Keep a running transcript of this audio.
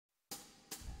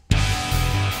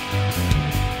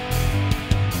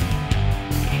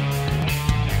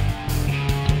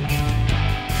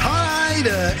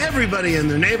everybody and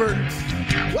their neighbor.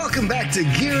 Welcome back to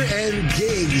Gear and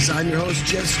Gigs. I'm your host,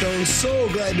 Jeff Stone. So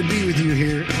glad to be with you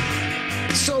here.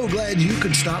 So glad you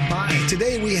could stop by.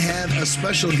 Today we have a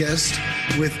special guest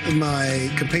with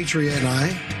my compatriot and I,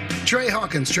 Trey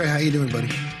Hawkins. Trey, how you doing, buddy?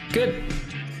 Good.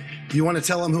 You want to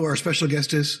tell them who our special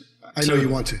guest is? I know you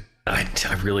want to. I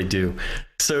really do.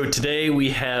 So today we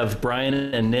have Bryan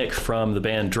and Nick from the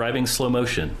band Driving Slow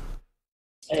Motion.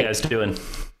 Hey. How you guys doing?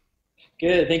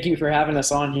 Good. Thank you for having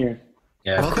us on here.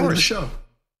 Yeah, welcome to the show.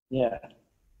 Yeah.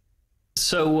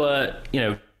 So,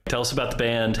 tell us about the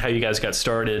band, how you guys got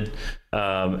started,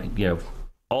 all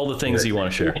the things you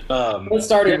want to share. Let's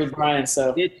start with Bryan.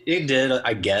 So it did,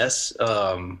 I guess.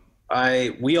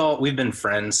 We've been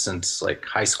friends since like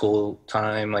high school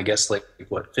time, I guess, like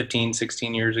 15,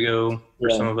 16 years ago for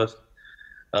some of us.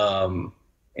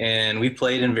 And we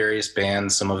played in various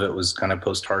bands. Some of it was kind of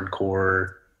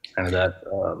post-hardcore, kind of that,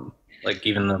 like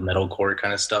even the metalcore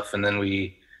kind of stuff. And then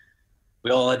we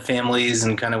all had families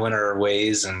and kind of went our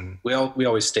ways, and we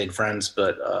always stayed friends.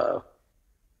 But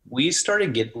we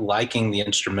started liking the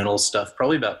instrumental stuff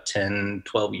probably about 10,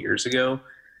 12 years ago.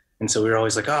 And so we were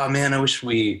always like, oh man, I wish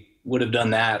we would have done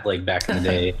that like back in the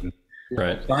day.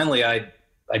 Right. Finally, I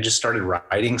just started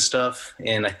writing stuff,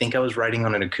 and I think I was writing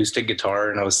on an acoustic guitar,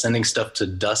 and I was sending stuff to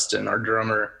Dustin, our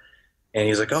drummer. And he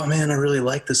was like, oh man, I really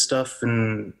like this stuff.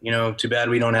 And, too bad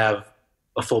we don't have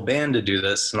a full band to do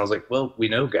this. And I was like, well, we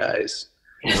know guys.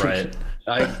 Right.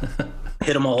 I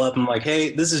hit them all up. I'm like,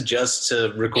 hey, this is just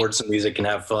to record some music and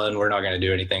have fun. We're not going to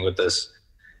do anything with this.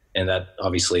 And that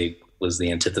obviously was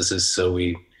the antithesis. So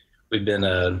we've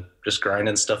been just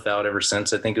grinding stuff out ever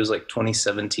since. I think it was like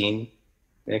 2017.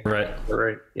 Right.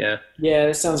 Right. Yeah. Yeah,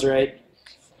 that sounds right.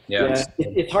 Yeah.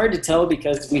 It's hard to tell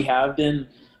because we have been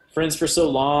friends for so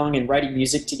long and writing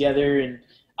music together. And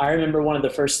I remember one of the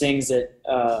first things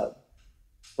that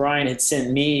Bryan had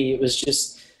sent me, it was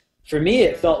just, for me,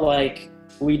 it felt like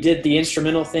we did the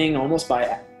instrumental thing almost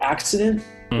by accident.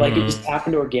 Mm-hmm. Like it just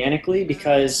happened organically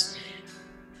because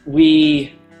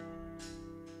we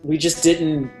just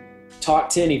didn't talk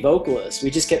to any vocalists. We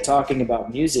just kept talking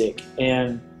about music.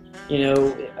 And,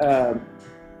 I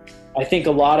think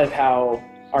a lot of how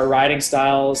our writing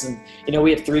styles and,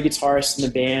 we have 3 guitarists in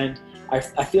the band.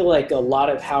 I feel like a lot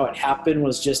of how it happened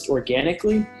was just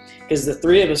organically because the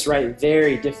 3 of us write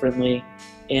very differently.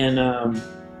 And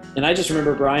I just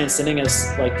remember Bryan sending us,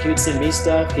 like, he would send me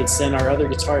stuff, he'd send our other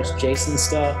guitarist Jason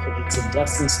stuff, and he'd send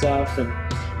Dustin stuff, and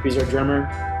he's our drummer.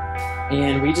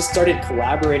 And we just started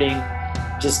collaborating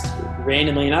just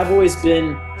randomly. And I've always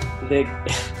been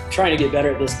trying to get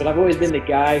better at this, but I've always been the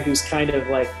guy who's kind of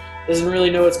like, doesn't really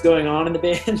know what's going on in the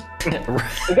band.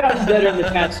 I've gotten better in the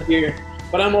past year,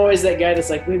 but I'm always that guy that's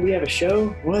like, wait, we have a show?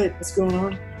 What's going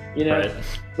on? Right.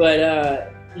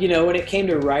 But, when it came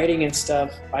to writing and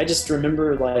stuff, I just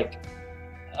remember like,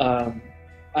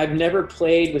 I've never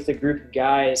played with a group of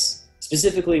guys,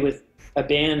 specifically with a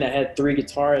band that had 3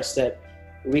 guitarists that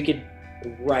we could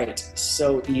write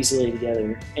so easily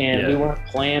together. And we weren't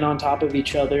playing on top of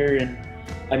each other. And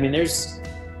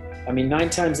 9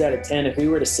 times out of 10, if we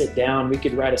were to sit down, we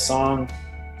could write a song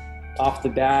off the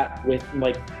bat with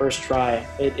like first try.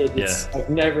 I've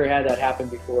never had that happen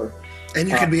before. And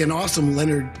you could be an awesome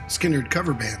Leonard Skinner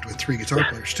cover band with 3 guitar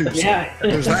players too. So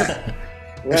there's that.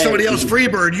 Right. If somebody else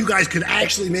Freebird, you guys could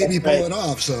actually maybe pull it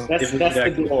off. So that's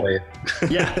the goal.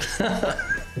 Yeah.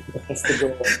 That's the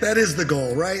goal. That is the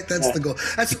goal, right? That's the goal.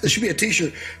 It should be a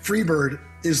T-shirt. Freebird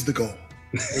is the goal.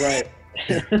 Right.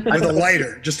 With a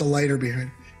lighter, just a lighter behind.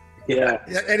 Yeah.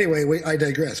 Anyway, I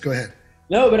digress. Go ahead.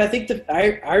 No, but I think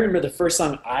I remember the first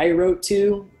song I wrote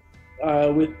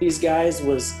with these guys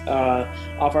was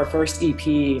off our first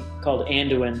EP called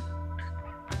Anduin.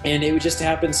 And it would just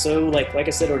happen so, like I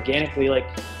said, organically. Like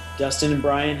Dustin and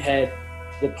Bryan had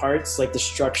the parts, like the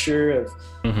structure of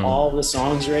all of the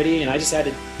songs ready. And I just had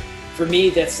to, for me,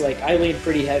 that's like, I lean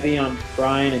pretty heavy on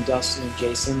Bryan and Dustin and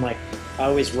Jason. Like I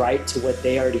always write to what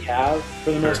they already have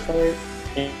for the most part.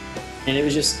 And it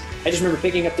was just, I just remember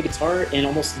picking up the guitar and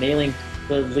almost nailing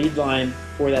the lead line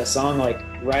for that song, like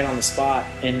right on the spot.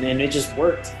 And it just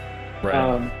worked.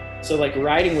 Right. So like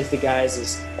writing with the guys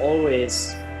is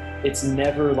always, it's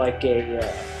never like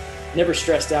never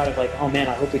stressed out of like, oh man,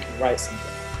 I hope we can write something.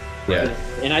 Yeah.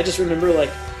 And I just remember like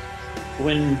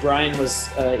when Bryan was,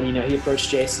 he approached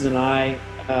Jason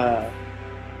and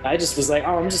I just was like,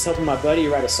 oh, I'm just helping my buddy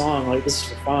write a song. Like this is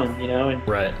for fun, and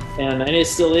right. And it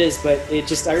still is, but it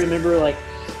just, I remember like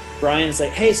Bryan's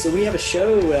like, hey, so we have a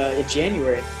show in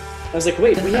January. I was like,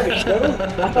 wait, we have a show?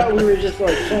 I thought we were just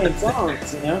like playing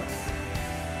songs,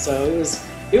 So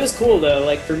it was cool though.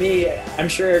 Like for me, I'm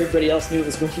sure everybody else knew what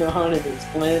was going on and it was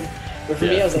planned. But for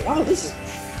me, I was like, oh, this is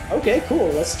okay, cool.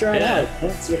 Let's try it out.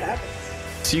 Let's see what happens.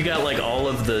 So you got like all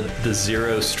of the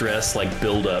zero stress like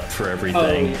build up for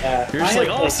everything. Oh, yeah. You're just like,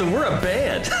 awesome, we're a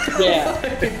band. Yeah,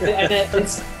 and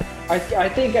it's. I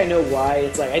think I know why.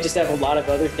 It's like I just have a lot of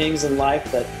other things in life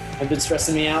that have been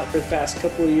stressing me out for the past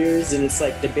couple of years, and it's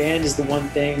like the band is the one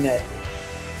thing that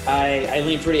I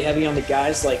lean pretty heavy on the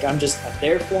guys. Like I'm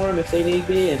there for them if they need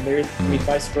me, and they're I mean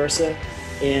vice versa,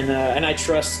 and I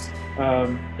trust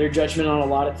their judgment on a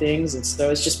lot of things, and so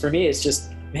it's just for me, it's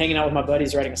just hanging out with my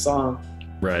buddies writing a song.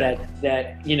 Right.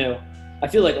 That you know, I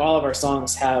feel like all of our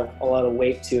songs have a lot of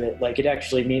weight to it. Like it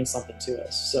actually means something to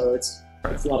us. So it's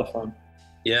a lot of fun.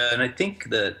 Yeah, and I think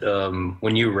that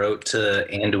when you wrote to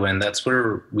Anduin, that's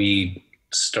where we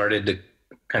started to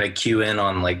kind of cue in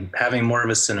on like having more of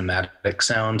a cinematic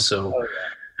sound. So,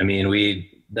 I mean,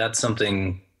 that's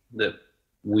something that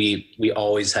we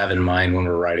always have in mind when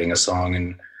we're writing a song,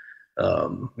 and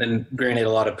granted,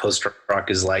 a lot of post rock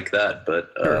is like that,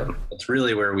 but it's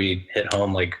really where we hit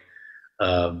home, like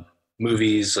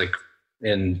movies, like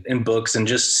in books, and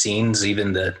just scenes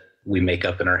even that we make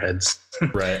up in our heads.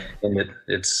 Right. And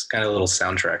it's kind of a little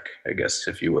soundtrack, I guess,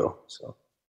 if you will. So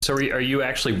are you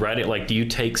actually writing, like, do you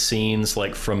take scenes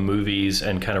like from movies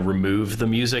and kind of remove the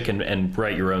music and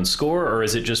write your own score, or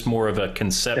is it just more of a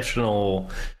conceptual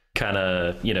kind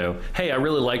of, you know, hey, I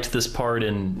really liked this part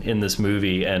in this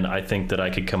movie and I think that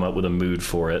I could come up with a mood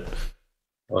for it?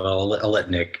 Well, I'll let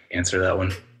Nick answer that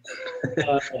one.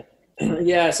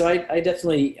 Yeah, so I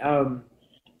definitely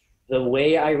the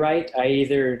way I write, I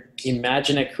either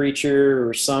imagine a creature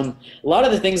or a lot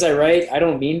of the things I write, I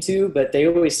don't mean to, but they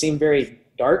always seem very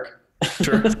dark.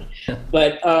 Sure.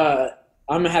 But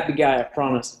I'm a happy guy, I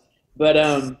promise.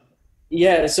 But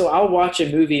yeah, so I'll watch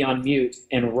a movie on mute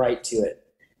and write to it.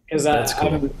 Because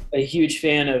cool. I'm a huge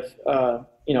fan of,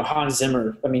 you know, Hans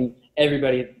Zimmer. I mean,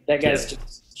 everybody, that guy's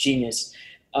just genius.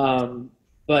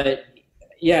 But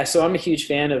yeah, so I'm a huge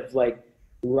fan of like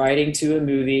writing to a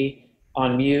movie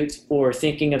on mute, or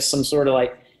thinking of some sort of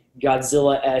like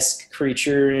Godzilla-esque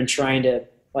creature and trying to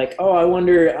like, oh, I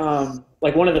wonder,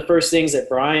 like one of the first things that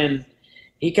Bryan,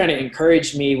 he kind of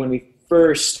encouraged me when we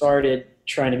first started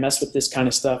trying to mess with this kind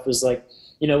of stuff was like,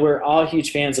 you know, we're all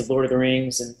huge fans of Lord of the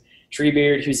Rings, and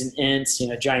Treebeard, who's an Ent, you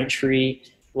know, giant tree.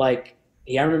 Like,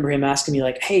 I remember him asking me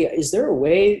like, hey, is there a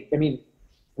way, I mean,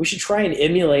 we should try and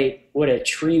emulate what a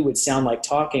tree would sound like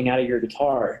talking out of your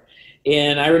guitar.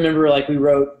 And I remember like we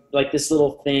wrote like this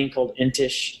little thing called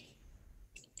Entish,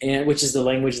 and which is the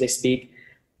language they speak.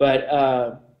 But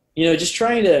you know, just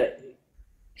trying to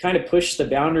kind of push the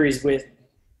boundaries with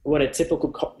what a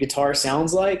typical guitar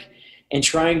sounds like, and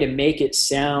trying to make it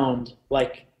sound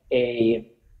like a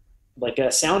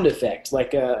sound effect,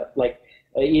 like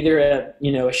either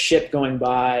a ship going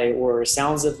by, or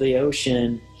sounds of the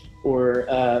ocean, or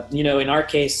you know, in our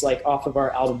case, like off of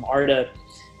our album Arda,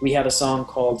 we have a song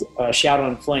called Shadow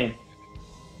and Flame.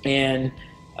 And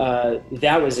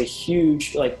that was a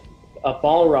huge, like a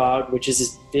Balrog, which is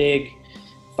this big,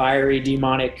 fiery,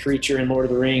 demonic creature in Lord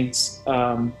of the Rings,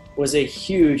 was a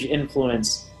huge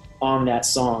influence on that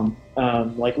song.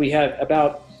 Like we have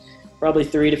about probably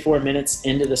 3 to 4 minutes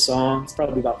into the song, it's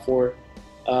probably about 4,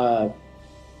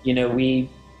 you know, we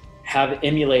have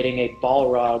emulating a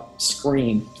Balrog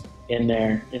scream in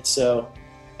there. And so,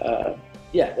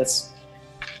 yeah,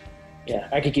 yeah,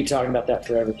 I could keep talking about that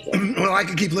forever. So. Well, I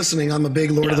could keep listening. I'm a big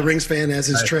Lord of the Rings fan, as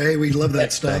is Trey. We love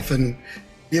that stuff. And,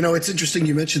 you know, it's interesting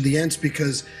you mentioned the Ents,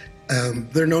 because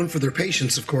they're known for their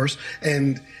patience, of course.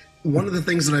 And one of the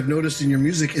things that I've noticed in your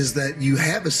music is that you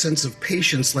have a sense of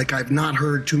patience like I've not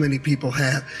heard too many people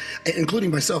have,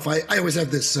 including myself. I always have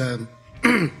this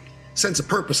sense of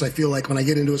purpose, I feel like, when I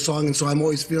get into a song. And so I'm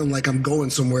always feeling like I'm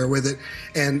going somewhere with it.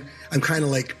 And I'm kind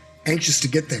of like anxious to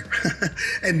get there.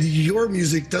 And your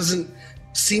music doesn't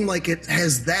seem like it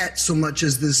has that so much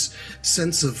as this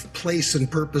sense of place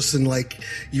and purpose, and like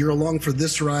you're along for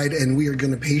this ride and we are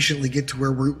going to patiently get to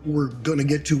where we're going to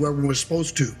get to where we're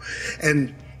supposed to.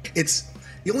 And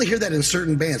you only hear that in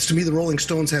certain bands. To me, the Rolling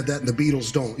Stones have that and the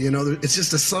Beatles don't, you know. It's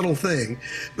just a subtle thing,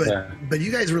 but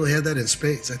you guys really have that in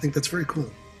spades. I think that's very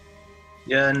cool.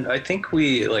 Yeah, and I think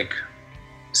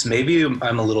so maybe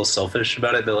I'm a little selfish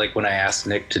about it, but like when I asked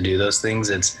Nick to do those things,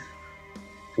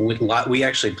 we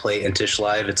actually play Entish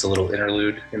live. It's a little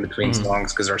interlude in between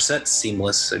songs, because our set's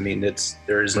seamless. I mean,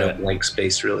 there is no blank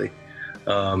space really.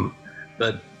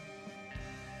 But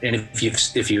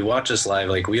if you watch us live,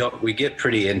 like we get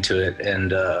pretty into it,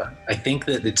 and I think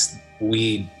that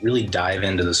we really dive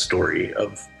into the story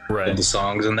of the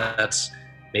songs, and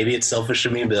maybe it's selfish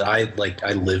of me, but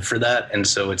I live for that, and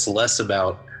so it's less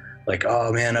about like,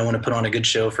 oh man, I want to put on a good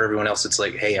show for everyone else. It's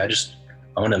like, hey, I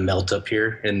want to melt up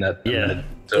here in that. Yeah.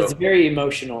 So It's very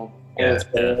emotional. Yeah,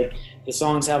 Like, the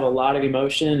songs have a lot of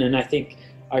emotion, and I think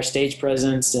our stage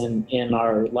presence and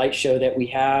our light show that we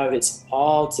have, it's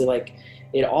all to like,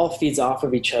 it all feeds off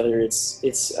of each other.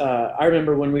 I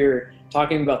remember when we were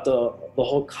talking about the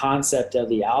whole concept of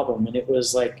the album, and it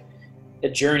was like a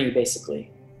journey basically.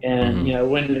 And you know,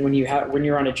 when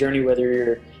you're on a journey, whether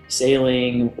you're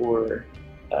sailing or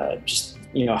just,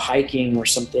 you know, hiking or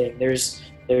something, there's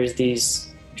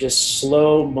these just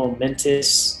slow,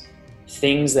 momentous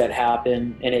things that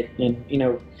happen, and you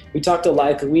know, we talked a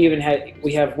lot. We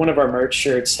have one of our merch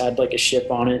shirts had like a ship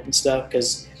on it and stuff,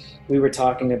 because we were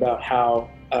talking about how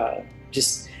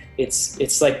just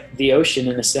it's like the ocean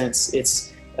in a sense.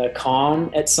 It's calm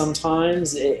at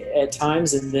times,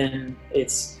 and then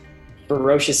it's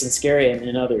ferocious and scary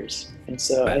in others. And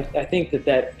so I think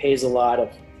that pays a lot of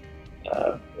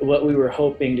what we were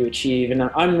hoping to achieve. And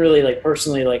I'm really like,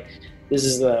 personally, like, this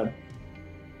is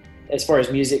as far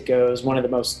as music goes, one of the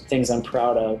most things I'm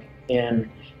proud of, and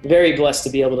very blessed to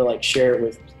be able to like share it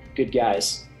with good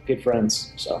guys, good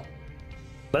friends. So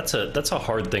that's a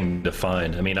hard thing to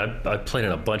find. I mean, I've played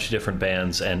in a bunch of different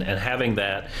bands, and having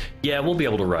that, yeah, we'll be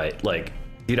able to write. Like,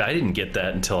 dude, I didn't get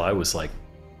that until I was like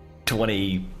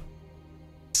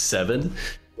 27.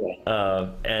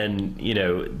 And you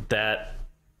know, that,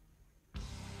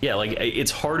 yeah, like,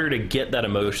 it's harder to get that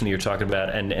emotion that you're talking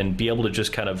about, and be able to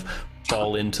just kind of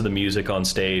fall into the music on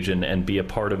stage and be a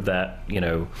part of that, you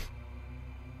know,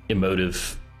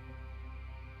 emotive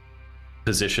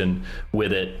position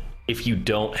with it, if you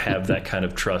don't have that kind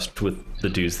of trust with the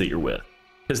dudes that you're with.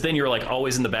 Because then you're like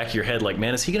always in the back of your head, like,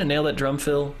 man, is he gonna nail that drum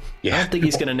fill? Yeah. I don't think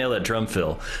he's gonna nail that drum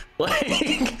fill.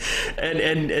 Like,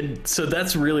 and so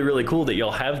that's really, really cool that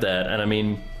y'all have that. And I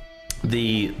mean,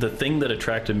 the thing that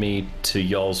attracted me to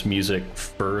y'all's music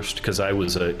first, because I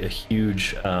was a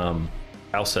huge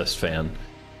Alcest fan,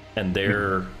 and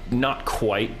they're not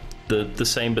quite the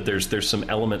same, but there's some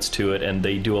elements to it, and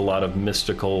they do a lot of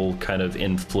mystical kind of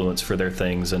influence for their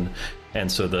things, and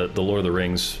so the Lord of the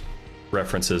Rings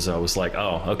references, I was like,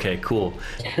 oh, okay, cool.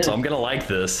 So I'm gonna like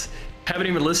this. Haven't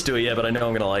even listened to it yet, but I know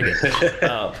I'm gonna like it.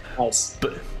 Nice.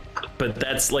 But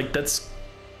that's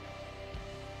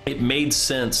it made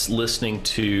sense listening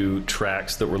to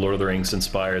tracks that were Lord of the Rings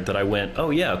inspired, that I went,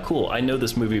 oh yeah, cool, I know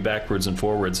this movie backwards and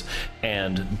forwards,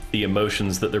 and the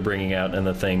emotions that they're bringing out and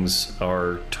the things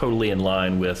are totally in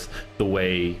line with the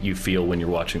way you feel when you're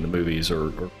watching the movies or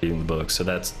reading the books. So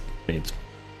that's, I mean, it's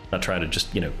not trying to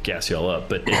just, you know, gas y'all up,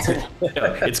 but it's, you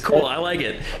know, it's cool. I like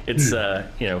it. It's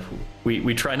you know,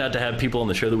 we try not to have people on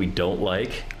the show that we don't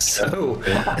like, so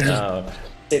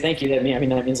say thank you. I mean,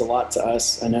 that means a lot to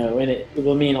us, I know, and it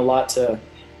will mean a lot to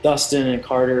Dustin and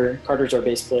Carter. Carter's our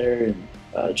bass player,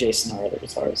 and Jason, our other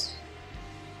guitarist.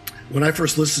 When I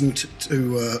first listened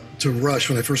to Rush,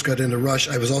 when I first got into Rush,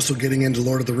 I was also getting into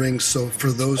Lord of the Rings. So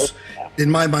for those,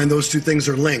 in my mind, those two things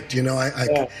are linked, you know.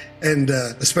 And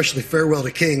especially Farewell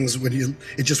to Kings,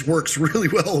 it just works really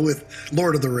well with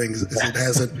Lord of the Rings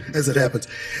as it happens.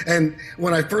 And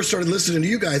when I first started listening to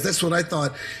you guys, that's what I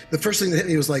thought. The first thing that hit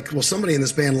me was like, well, somebody in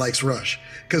this band likes Rush,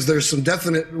 because there's some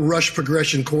definite Rush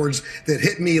progression chords that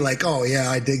hit me like, oh yeah,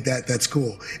 I dig that. That's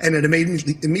cool. And it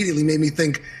immediately made me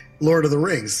think Lord of the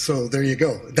Rings. So there you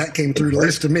go. That came through, at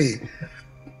least to me.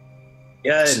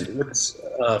 Yeah, and what's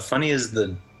funny is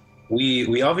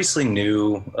we obviously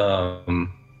knew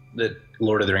that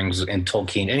Lord of the Rings and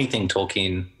Tolkien, anything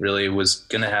Tolkien really, was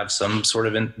going to have some sort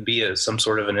of an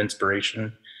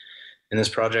inspiration in this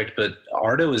project. But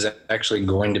Ardo is actually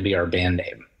going to be our band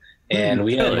name, and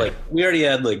we already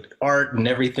had like art and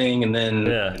everything, and then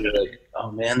we were like,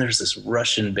 oh man, there's this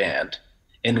Russian band.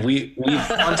 And we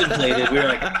contemplated. We were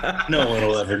like, no one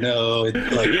will ever know.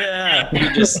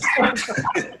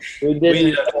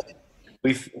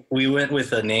 We went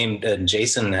with a name that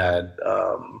Jason had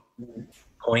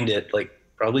coined it like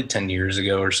probably 10 years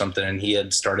ago or something, and he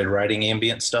had started writing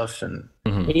ambient stuff, and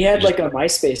he had like a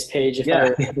MySpace page. I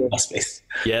remember. MySpace.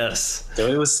 Yes. So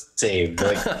it was saved.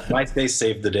 Like MySpace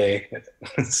saved the day.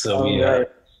 So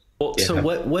So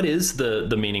what is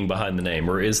the meaning behind the name,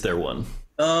 or is there one?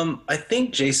 I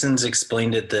think Jason's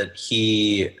explained it that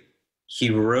he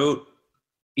wrote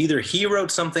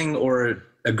something, or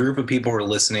a group of people were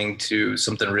listening to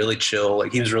something really chill.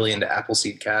 Like, he was really into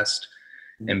Appleseed Cast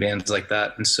and bands like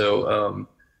that. And so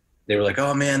they were like,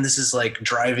 oh man, this is like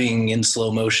driving in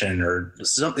slow motion or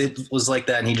something. It was like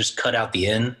that. And he just cut out the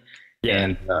N. Yeah.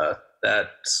 And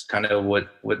that's kind of what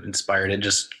inspired it.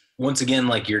 Just once again,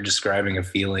 like you're describing a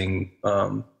feeling,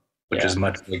 which is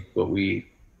much like what we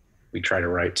try to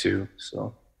write to.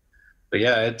 So but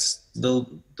yeah, it's the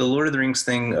Lord of the Rings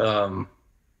thing.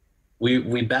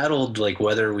 We battled like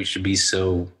whether we should be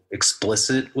so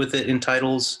explicit with it in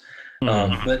titles.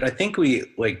 But I think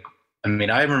I mean,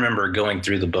 I remember going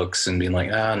through the books and being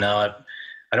like, oh no,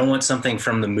 I don't want something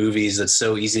from the movies that's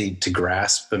so easy to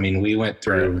grasp. I mean, we went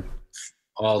through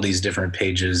all these different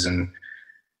pages, and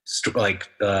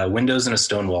Windows in a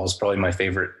Stone Wall is probably my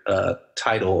favorite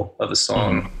title of a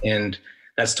song. And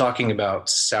that's talking about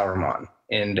Sauron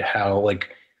and how,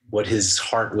 like, what his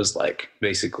heart was like,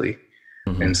 basically.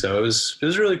 And so it was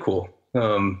really cool.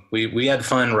 We had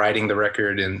fun writing the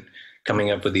record and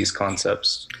coming up with these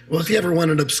concepts. Well, if you ever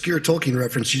want an obscure Tolkien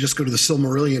reference, you just go to the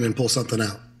Silmarillion and pull something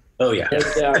out. Oh yeah.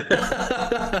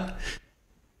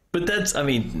 But that's, I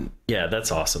mean, yeah,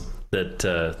 that's awesome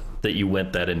that you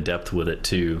went that in depth with it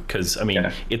too. Because I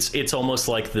mean, it's almost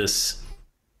like this,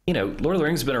 you know, Lord of the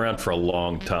Rings has been around for a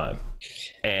long time,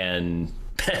 and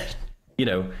you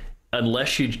know,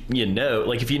 unless you know,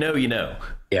 like if you know, you know.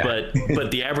 Yeah.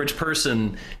 But the average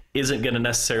person isn't going to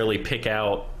necessarily pick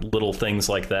out little things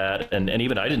like that, and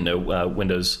even I didn't know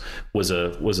Windows was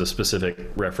a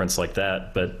specific reference like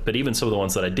that. But even some of the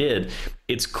ones that I did,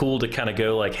 it's cool to kind of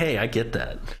go like, hey, I get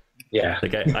that. Yeah,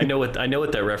 like I know what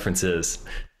that reference is.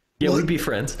 Yeah, well, we'd be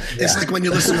friends. It's like when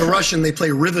you listen to Russian, they play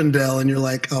Rivendell, and you're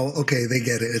like, oh, okay, they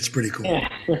get it. It's pretty cool.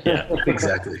 Yeah,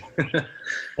 exactly.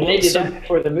 And they did that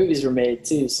before the movies were made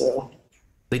too. So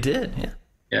they did. Yeah.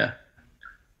 Yeah.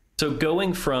 So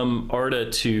going from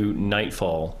Arda to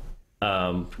Nightfall,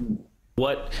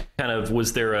 what kind of,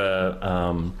 was there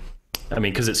I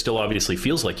mean, because it still obviously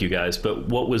feels like you guys, but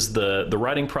what was the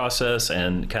writing process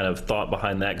and kind of thought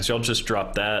behind that? Because y'all just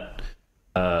dropped that,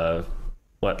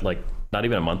 like not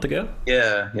even a month ago?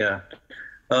 Yeah.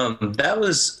 That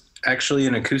was actually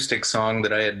an acoustic song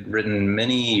that I had written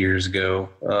many years ago.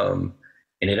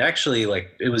 And it actually,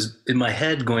 like, it was in my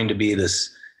head going to be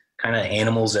this kind of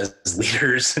animals as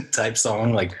leaders type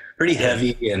song, like pretty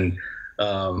heavy. And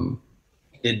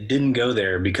it didn't go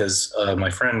there because my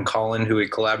friend Colin, who we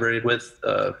collaborated with,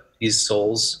 he's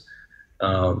Souls.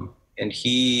 And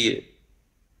we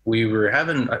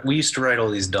used to write all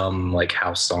these dumb like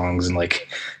house songs and like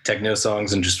techno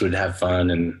songs and just would have fun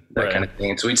and that kind of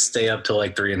thing. So we'd stay up till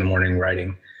like 3 a.m.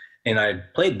 writing. And I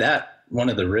played one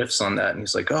of the riffs on that, and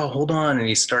he's like, oh, hold on. And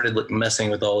he started like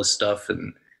messing with all this stuff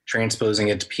and transposing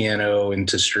it to piano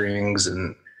into strings.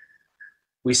 And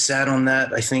we sat on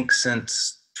that, I think,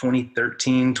 since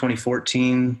 2013,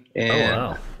 2014.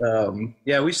 And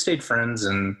yeah, we stayed friends.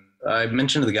 And I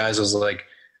mentioned to the guys, I was like,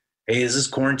 hey, is this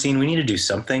quarantine? We need to do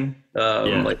something.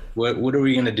 Like, what are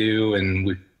we going to do? And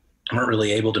we weren't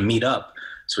really able to meet up.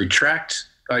 So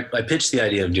I pitched the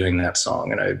idea of doing that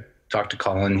song, and I talked to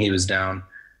Colin. He was down.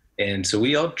 And so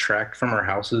we all tracked from our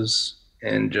houses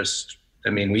and just,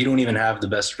 I mean, we don't even have the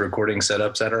best recording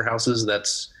setups at our houses.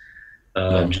 That's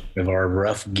just of our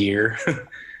rough gear.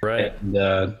 Right.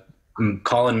 And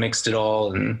Colin mixed it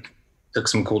all and took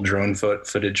some cool drone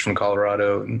footage from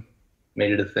Colorado and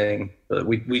made it a thing. But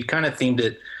we kind of themed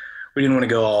it. We didn't want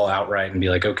to go all outright and be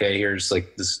like, okay, here's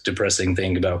like this depressing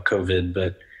thing about COVID.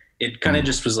 But it kind of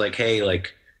just was like, hey,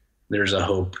 like there's a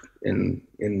hope in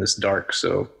this dark.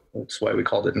 So that's why we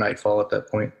called it Nightfall at that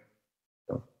point.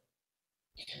 So.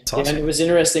 Awesome. Yeah, and it was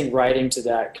interesting writing to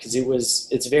that because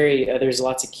it's very, there's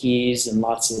lots of keys and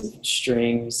lots of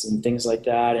strings and things like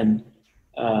that. And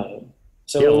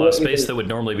so a lot of space that would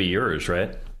normally be yours,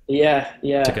 right? Yeah.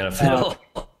 To kind of fill.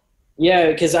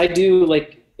 Yeah, because I do,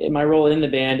 like, my role in the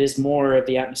band is more of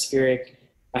the atmospheric.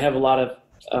 I have a lot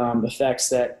of effects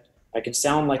that I can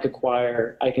sound like a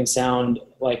choir. I can sound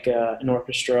like an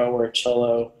orchestra or a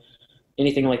cello,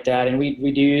 anything like that. And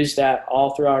we do use that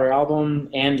all throughout our album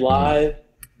and live.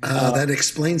 That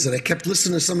explains it. I kept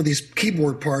listening to some of these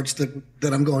keyboard parts that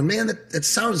I'm going, man, that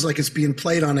sounds like it's being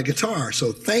played on a guitar.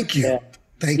 So thank you. Yeah.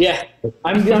 Thank you.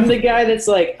 I'm the guy that's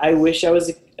like, I wish I was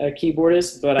a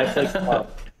keyboardist, but I play guitar.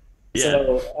 Yeah.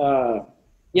 So,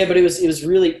 but it was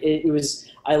really,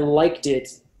 I liked it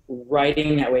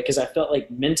writing that way because I felt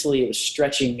like mentally it was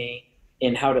stretching me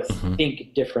in how to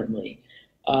think differently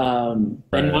and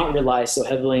not rely so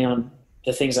heavily on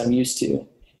the things I'm used to.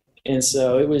 And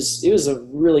so it was a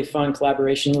really fun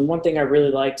collaboration. And one thing I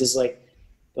really liked is like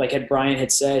had Bryan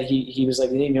had said, he was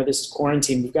like, this is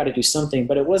quarantine, we've got to do something.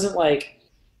 But it wasn't like,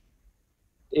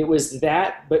 it was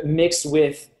that, but mixed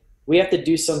with, we have to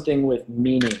do something with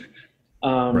meaning.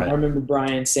 I remember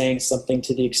Bryan saying something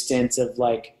to the extent of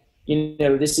like,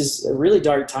 this is a really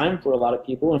dark time for a lot of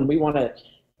people, and we want to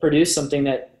produce something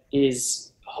that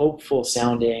is hopeful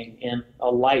sounding and a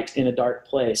light in a dark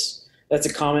place. That's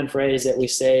a common phrase that we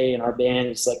say in our band.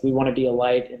 It's like, we want to be a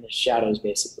light in the shadows,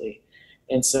 basically.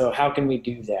 And so how can we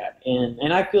do that?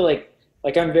 And I feel like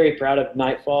I'm very proud of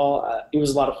Nightfall. It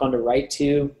was a lot of fun to write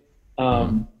to.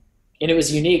 And it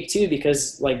was unique too,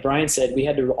 because like Bryan said, we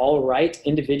had to all write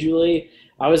individually.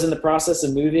 I was in the process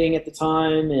of moving at the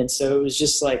time. And so it was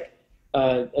just like,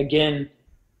 again,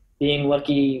 being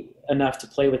lucky enough to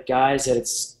play with guys that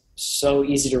it's so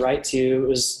easy to write to. It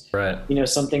was, you know,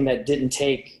 something that didn't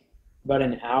take about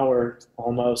an hour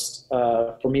almost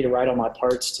for me to write all my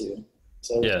parts to.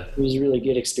 So it was a really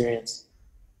good experience.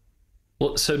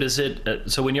 Well, so does it,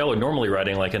 so when y'all are normally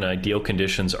writing, like in ideal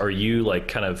conditions, are you like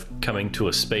kind of coming to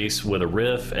a space with a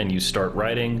riff and you start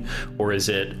writing, or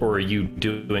are you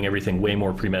doing everything way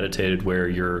more premeditated where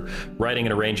you're writing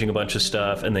and arranging a bunch of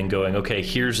stuff and then going, okay,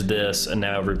 here's this, and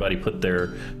now everybody put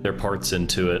their parts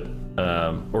into it?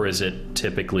 Or is it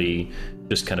typically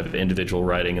just kind of individual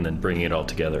writing and then bringing it all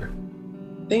together?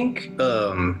 I think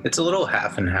it's a little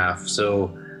half and half.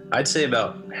 So I'd say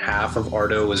about half of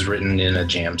Ardo was written in a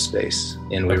jam space,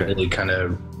 and we really kind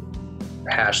of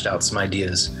hashed out some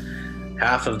ideas.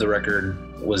 Half of the record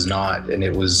was not, and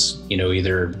it was, you know,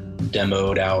 either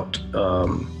demoed out,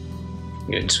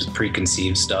 you know, just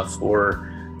preconceived stuff,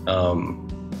 or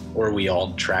we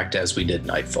all tracked as we did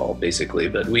Nightfall, basically.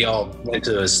 But we all went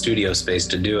to a studio space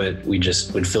to do it. We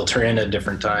just would filter in at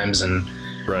different times and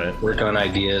work on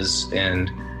ideas. And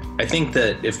I think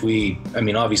that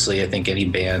obviously I think any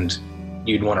band,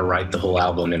 you'd want to write the whole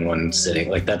album in one sitting.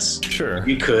 Like that's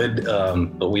you could,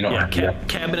 but we don't have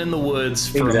cabin in the woods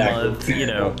for a month, you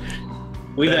know.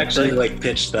 We've actually like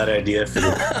pitched that idea for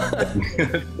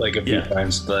like a few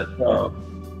times, but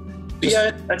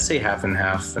yeah, I'd say half and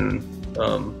half. And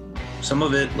some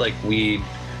of it, like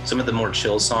some of the more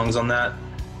chill songs on that,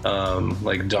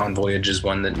 like Dawn Voyage is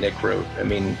one that Nick wrote. I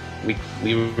mean,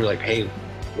 we were like, hey,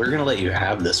 we're gonna let you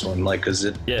have this one, like, cause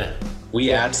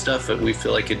we add stuff that we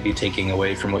feel like it'd be taking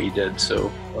away from what you did. So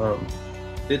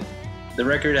the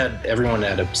record everyone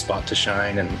had a spot to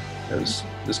shine, and it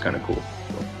was kind of cool.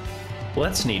 So. Well,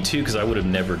 that's neat too, because I would have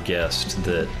never guessed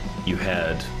that you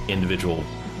had individual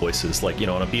voices. Like, you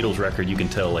know, on a Beatles record, you can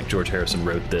tell like George Harrison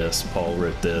wrote this, Paul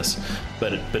wrote this,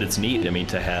 but it's neat. I mean,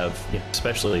 to have, you know,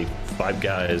 especially 5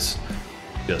 guys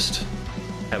just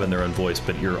having their own voice,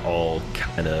 but you're all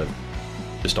kind of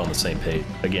just on the same page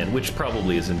again, which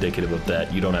probably is indicative of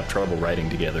that. You don't have trouble writing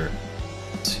together.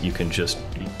 You just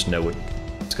know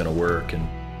what's going to work. And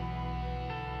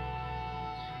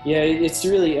yeah, it's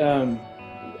really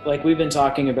like we've been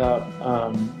talking about.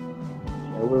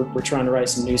 You know, we're trying to write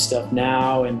some new stuff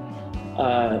now, and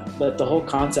but the whole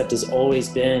concept has always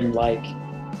been like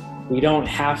we don't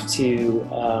have to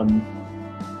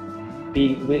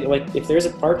like if there's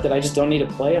a part that I just don't need to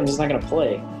play, I'm just not going to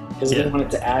play. Because I didn't want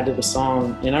it to add to the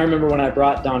song. And I remember when I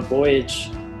brought Dawn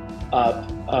Voyage up,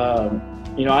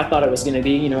 you know, I thought it was going to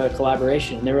be, you know, a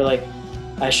collaboration. And they were like,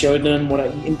 I showed them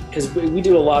because we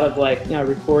do a lot of like, you know,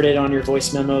 record it on your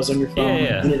voice memos on your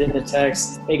phone, put it in the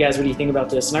text. Hey guys, what do you think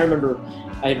about this? And I remember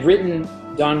I had written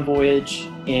Dawn Voyage,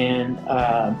 and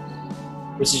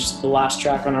which is just the last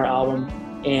track on our album.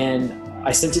 And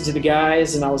I sent it to the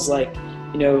guys, and I was like,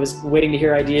 you know, I was waiting to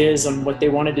hear ideas on what they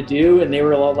wanted to do. And they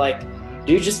were all like,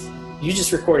 dude, you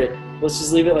just record it. Let's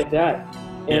just leave it like that.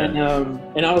 And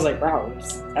I was like, wow,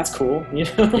 that's cool, you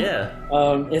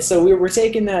know? And so we're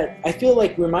taking that. I feel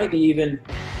like we might be even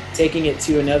taking it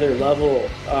to another level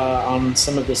on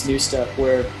some of this new stuff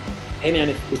where, hey man,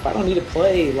 if I don't need to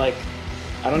play, like,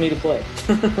 I don't need to play.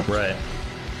 Right.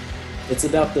 It's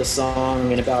about the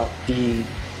song and about the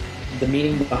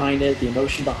meaning behind it, the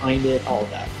emotion behind it, all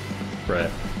of that. Right.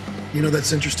 You know,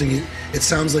 that's interesting. It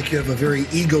sounds like you have a very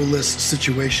egoless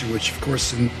situation, which, of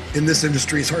course, in this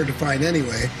industry is hard to find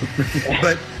anyway.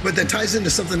 but that ties into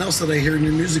something else that I hear in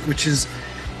your music, which is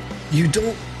you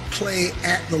don't play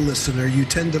at the listener. You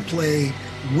tend to play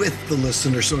with the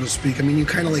listener, so to speak. I mean, you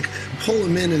kind of like pull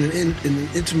them in an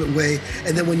intimate way,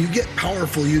 and then when you get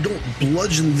powerful, you don't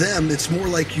bludgeon them. It's more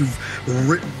like you've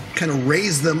kind of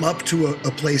raised them up to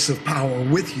a place of power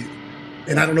with you.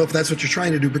 And I don't know if that's what you're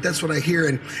trying to do, but that's what I hear.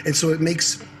 And so it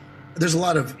makes, there's a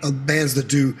lot of bands that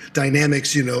do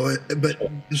dynamics, you know, but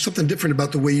there's something different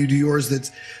about the way you do yours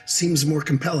that seems more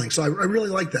compelling. So I really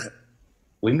like that.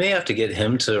 We may have to get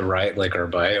him to write like our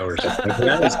bio or something.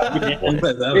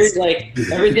 There's like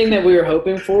everything that we were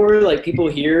hoping for, like people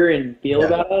hear and feel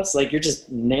about us, like you're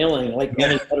just nailing like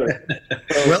any better.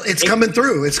 So, well, it's coming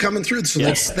through. It's coming through. So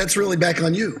that's really back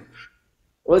on you.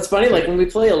 Well, it's funny, like when we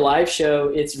play a live show,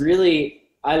 it's really,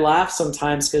 I laugh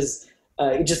sometimes because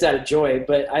just out of joy,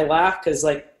 but I laugh because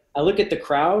like I look at the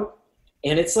crowd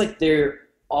and it's like they're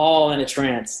all in a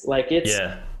trance. Like it's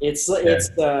It's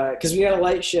because we got a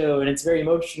light show and it's very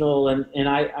emotional, and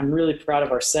I'm really proud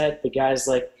of our set. The guys,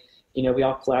 like, you know, we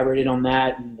all collaborated on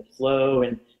that and the flow,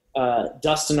 and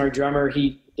Dustin, our drummer,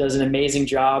 he does an amazing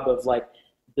job of like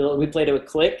we played it with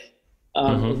click.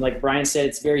 And like Bryan said,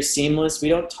 it's very seamless. We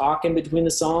don't talk in between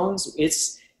the songs.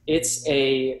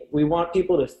 We want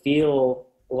people to feel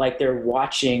like they're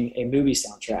watching a movie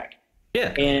soundtrack.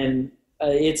 Yeah. And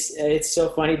it's so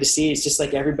funny to see. It's just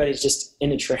like everybody's just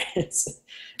in a trance.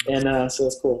 And so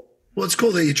it's cool. Well, it's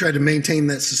cool that you try to maintain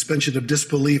that suspension of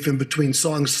disbelief in between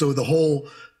songs, so the whole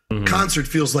concert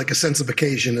feels like a sense of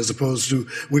occasion, as opposed to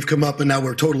we've come up and now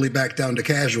we're totally back down to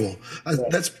casual.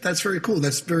 That's very cool.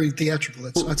 That's very theatrical.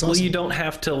 That's awesome. Well, you don't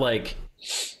have to like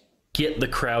get the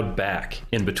crowd back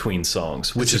in between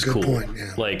songs, which is cool. Point,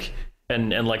 yeah. Like,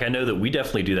 and like, I know that we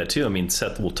definitely do that too. I mean,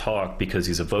 Seth will talk because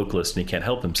he's a vocalist and he can't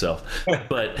help himself,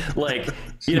 but like,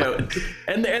 you know,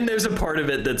 and there's a part of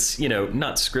it that's, you know,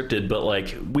 not scripted, but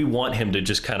like we want him to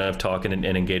just kind of talk and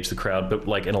engage the crowd. But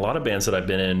like in a lot of bands that I've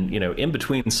been in, you know, in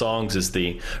between songs is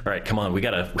all right, come on, we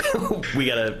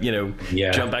gotta, you know,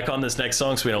 jump back on this next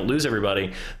song so we don't lose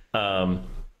everybody. And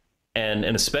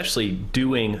especially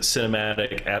doing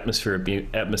cinematic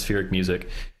atmospheric music,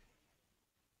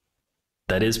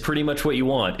 that is pretty much what you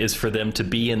want, is for them to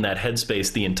be in that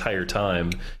headspace the entire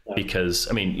time. Because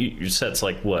I mean, your set's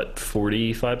like what,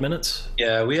 45 minutes?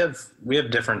 Yeah, we have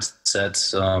different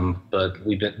sets, but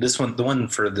the one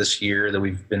for this year that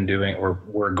we've been doing, or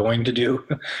we're going to do,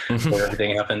 where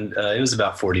everything happened. It was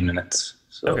about 40 minutes.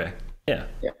 So. Okay, yeah.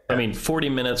 I mean, 40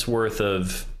 minutes worth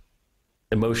of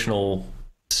emotional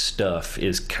stuff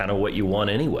is kind of what you want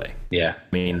anyway. Yeah, I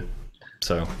mean,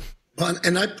 so. Well,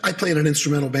 and I play in an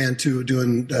instrumental band too,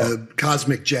 doing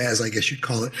cosmic jazz, I guess you'd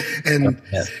call it. And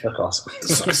that's awesome.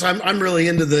 so I'm really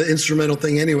into the instrumental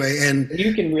thing anyway. And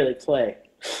you can really play.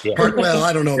 Yeah. Well,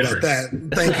 I don't know about that.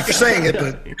 Thank you for saying it,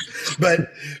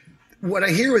 but what I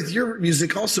hear with your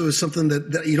music also is something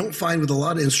that you don't find with a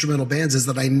lot of instrumental bands, is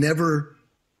that I'm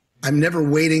never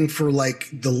waiting for like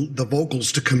the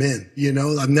vocals to come in. You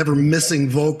know, I'm never missing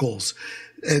vocals,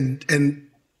 and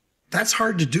that's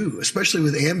hard to do, especially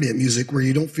with ambient music, where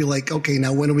you don't feel like, okay,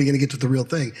 now when are we going to get to the real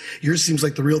thing? Yours seems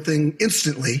like the real thing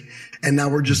instantly, and now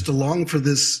we're just along for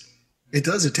this. It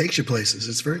takes you places.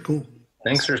 It's very cool.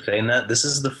 Thanks for saying that. This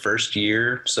is the first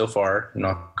year so far,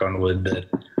 knock on wood, that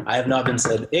I have not been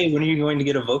said, hey, when are you going to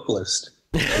get a vocalist?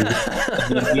 You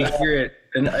hear it,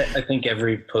 and I think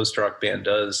every post-rock band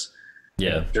does.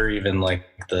 Yeah. Or even like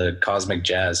the cosmic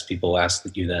jazz, people ask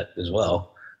you that as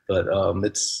well. But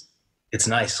it's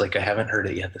nice. Like, I haven't heard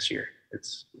it yet this year.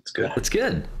 It's good. It's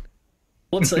good.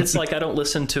 Well, it's like I don't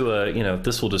listen to a, you know,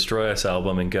 This Will Destroy Us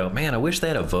album and go, man, I wish they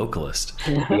had a vocalist.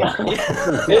 Yeah.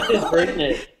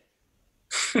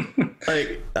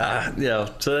 Like,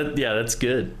 so that's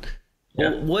good.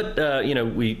 Well, what, you know,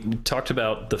 we talked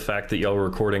about the fact that y'all are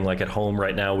recording like at home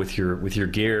right now with your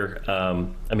gear.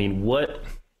 I mean, what,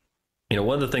 you know,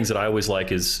 one of the things that I always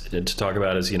like is to talk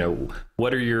about is, you know,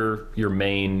 what are your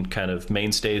main kind of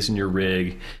mainstays in your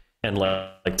rig, and like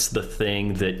it's the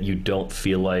thing that you don't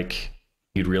feel like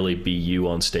you'd really be you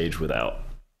on stage without,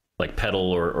 like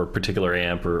pedal or particular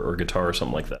amp or guitar or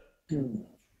something like that.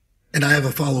 And I have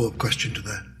a follow-up question to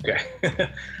that.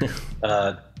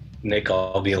 Okay. Nick,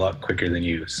 I'll be a lot quicker than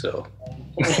you, so.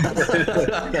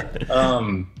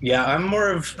 Yeah,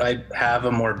 I have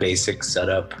a more basic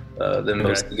setup than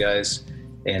most of the guys.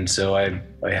 And so I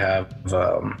have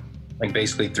like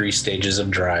basically 3 stages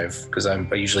of drive, because I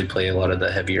usually play a lot of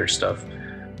the heavier stuff.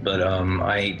 But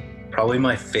probably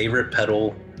my favorite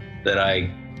pedal that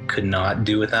I could not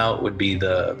do without would be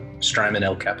the Strymon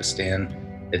El Capistan.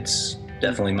 It's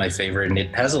definitely my favorite, and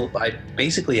it has I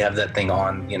basically have that thing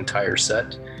on the entire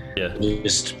set. Yeah, you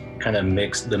just kind of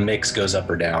the mix goes up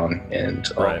or down,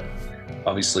 and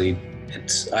obviously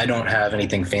I don't have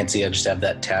anything fancy. I just have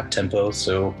that tap tempo,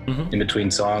 so in between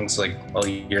songs, like I'll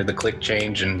hear the click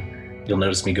change and you'll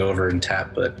notice me go over and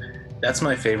tap. But that's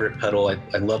my favorite pedal.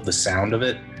 I love the sound of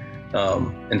it,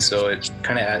 and so it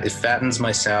kind of it fattens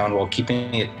my sound while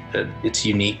keeping it's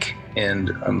unique.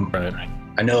 And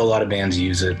I know a lot of bands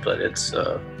use it, but it's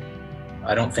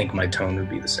I don't think my tone would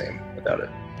be the same without it.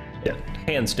 Yeah,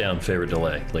 hands down favorite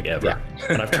delay, like ever. Yeah.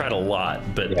 And I've tried a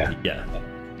lot, but yeah.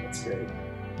 That's great.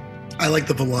 I like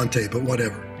the Volante, but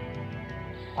whatever.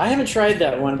 I haven't tried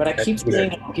that one, but I keep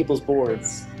seeing it on people's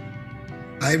boards.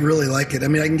 I really like it. I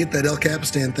mean, I can get that El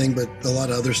Capistan thing, but a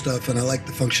lot of other stuff, and I like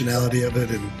the functionality of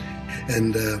it.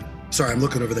 And sorry, I'm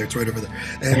looking over there. It's right over there.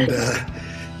 And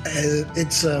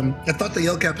it's I thought the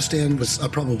El Capistan was, I'll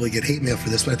probably get hate mail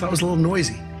for this, but I thought it was a little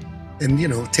noisy. And, you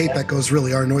know, tape echoes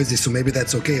really are noisy, so maybe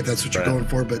that's okay if that's what you're going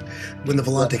for. But when the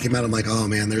Volante came out, I'm like, oh,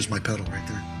 man, there's my pedal right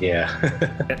there.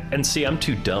 Yeah. And see, I'm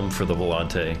too dumb for the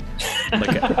Volante.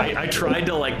 Like, I tried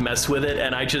to, like, mess with it,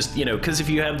 and I just, you know, because if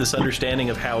you have this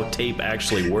understanding of how tape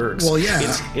actually works, well, yeah,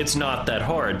 it's not that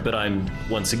hard, but I'm,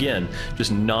 once again,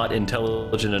 just not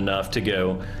intelligent enough to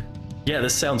go, yeah,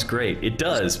 this sounds great. It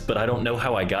does, but I don't know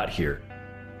how I got here.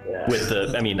 With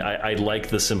the, I mean, I like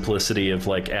the simplicity of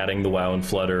like adding the wow and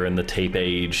flutter and the tape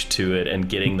age to it and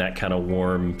getting that kind of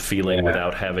warm feeling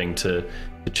without having to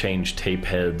change tape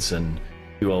heads and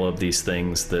do all of these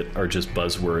things that are just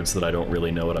buzzwords that I don't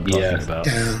really know what I'm talking about.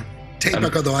 Yeah. Tape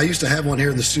echo, though, I used to have one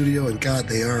here in the studio, and God,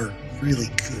 they are really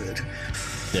good.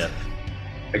 Yeah.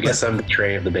 I guess I'm the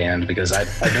Trey of the band because I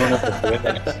don't know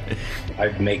what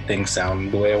I make things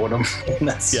sound the way I want them. And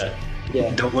that's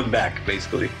don't look back,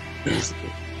 basically.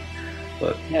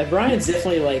 But yeah, Bryan's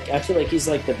definitely like, I feel like he's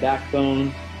like the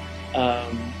backbone.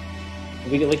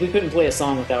 We couldn't play a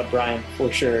song without Bryan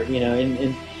for sure, you know,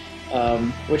 and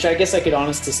which I guess I could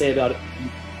honestly say about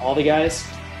all the guys,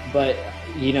 but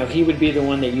you know, he would be the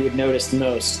one that you would notice the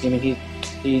most. I mean,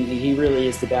 he really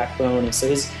is the backbone, and so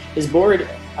his board,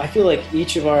 I feel like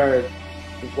each of our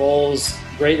roles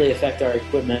greatly affect our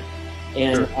equipment,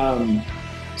 and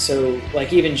so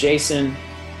like even Jason,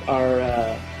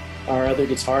 our other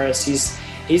guitarist,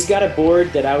 he's got a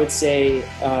board that I would say,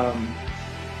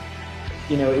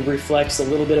 you know, it reflects a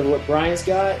little bit of what Bryan's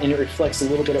got, and it reflects a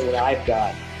little bit of what I've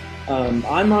got.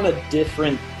 I'm on a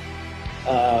different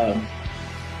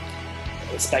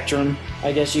spectrum,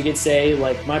 I guess you could say.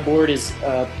 Like, my board is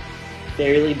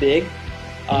fairly big,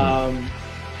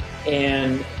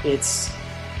 and it's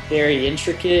very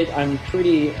intricate. I'm an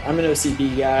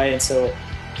OCD guy, and so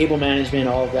cable management,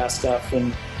 all of that stuff.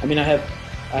 And I mean, I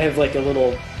have like a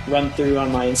little run through on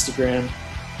my Instagram,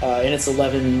 and it's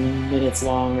 11 minutes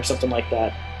long or something like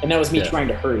that. And that was me trying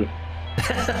to hurry.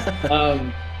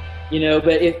 You know,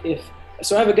 but if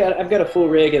so, I've got a full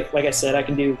rig. Like I said, I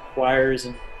can do choirs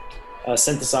and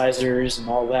synthesizers and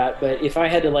all that. But if I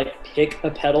had to like pick a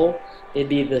pedal, it'd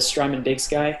be the Strymon Big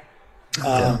Sky.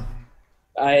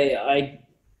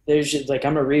 There's just, like,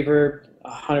 I'm a reverb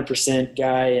 100%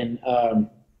 guy, and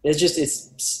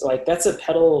it's like, that's a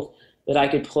pedal that I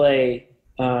could play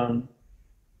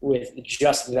with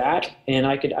just that, and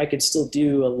I could still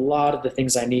do a lot of the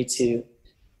things I need to.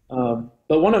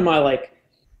 But one of my like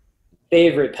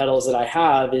favorite pedals that I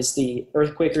have is the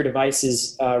Earthquaker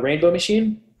Devices Rainbow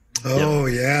Machine. Oh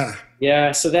yeah.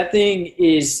 Yeah. So that thing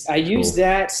is, I use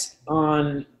that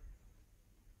on,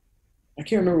 I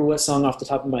can't remember what song off the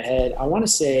top of my head. I want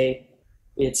to say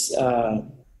it's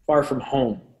Far From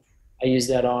Home. I use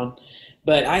that on,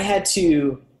 but I had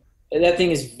to, that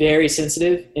thing is very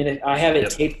sensitive, and if I have it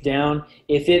taped down,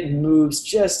 if it moves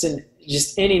just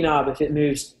any knob, if it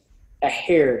moves a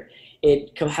hair,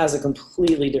 it has a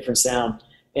completely different sound.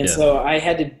 And so I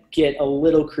had to get a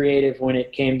little creative when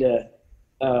it came to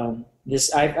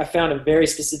this. I found a very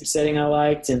specific setting I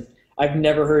liked, and I've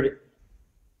never heard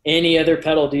any other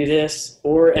pedal do this,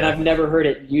 and I've never heard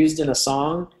it used in a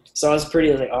song. So I was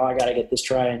pretty like, oh, I got to get this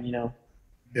trying, you know?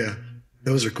 Yeah.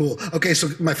 Those are cool. Okay, so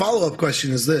my follow-up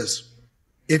question is this.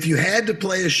 If you had to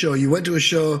play a show, you went to a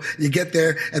show, you get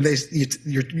there, and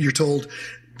you're told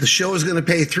the show is going to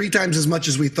pay 3 times as much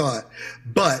as we thought,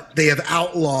 but they have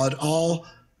outlawed all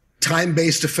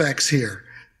time-based effects here.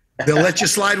 They'll let you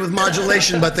slide with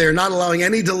modulation, but they're not allowing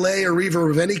any delay or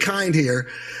reverb of any kind here.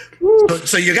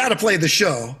 So you got to play the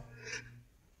show,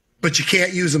 but you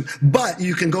can't use them. But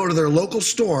you can go to their local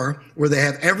store where they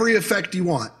have every effect you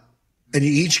want. And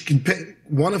you each can pick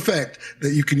one effect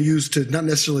that you can use to not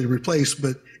necessarily replace,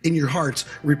 but in your hearts,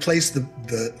 replace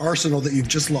the arsenal that you've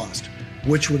just lost.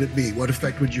 Which would it be? What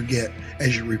effect would you get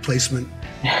as your replacement?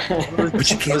 But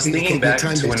you can't. I was thinking back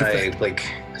to when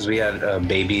because we had a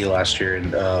baby last year,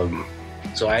 and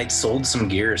so I sold some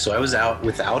gear, so I was out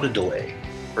without a delay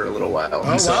for a little while.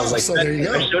 Oh, so wow. I was like, so there you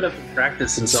go. I showed up in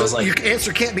practice, and so I was like, your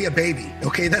answer can't be a baby.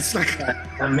 Okay, that's not.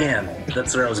 Oh, man,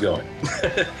 that's where I was going.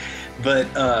 But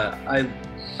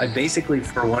I basically,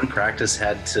 for one practice,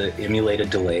 had to emulate a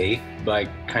delay by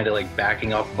kind of like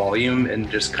backing off volume and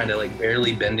just kind of like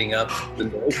barely bending up the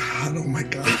note. God, oh my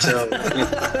God. And so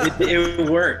it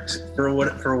worked for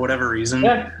whatever reason.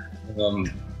 Yeah. So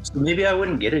maybe I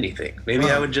wouldn't get anything. Maybe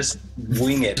I would just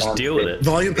wing it. Just deal with it.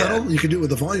 Volume pedal? You could do it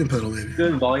with a volume pedal, maybe.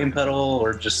 Good volume pedal,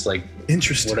 or just like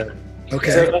interesting. Whatever.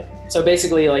 Okay. So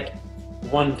basically, like,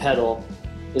 one pedal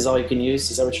is all you can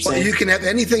use? Is that what you're saying? Well, you can have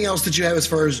anything else that you have as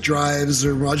far as drives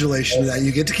or modulation. That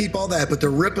you get to keep all that, but they're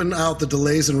ripping out the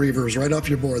delays and reverbs right off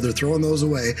your board. They're throwing those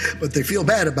away, but they feel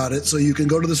bad about it. So you can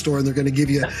go to the store and they're going to give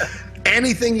you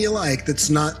anything you like that's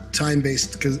not time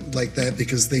based like that,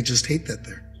 because they just hate that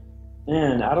there.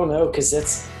 Man, I don't know, because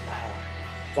it's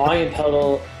volume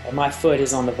pedal. My foot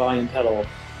is on the volume pedal.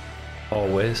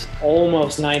 Always.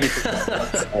 Almost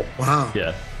 90%. Wow.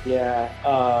 Yeah.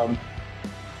 Yeah.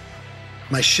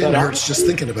 My shin hurts just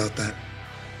thinking about that.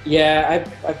 Yeah,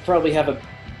 I probably have a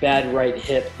bad right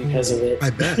hip because of it. I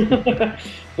bet.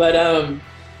 But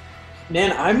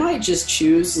man, I might just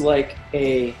choose like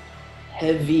a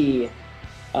heavy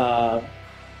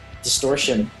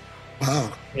distortion.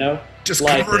 Wow. You know, Just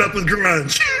like, cover it up with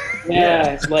grunge.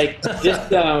 Yeah, like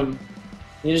just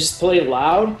you just play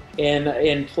loud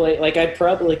and play like I'd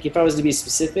probably, like, if I was to be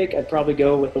specific, I'd probably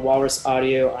go with the Walrus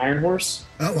Audio Iron Horse.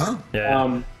 Oh wow.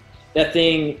 Yeah. That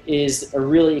thing is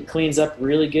it cleans up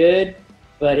really good,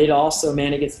 but it also,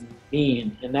 man, it gets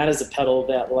mean, and that is a pedal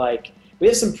that, like, we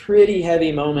have some pretty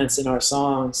heavy moments in our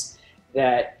songs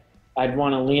that I'd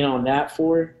want to lean on that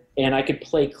for, and I could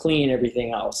play clean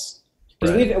everything else.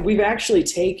 Because we've actually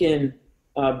taken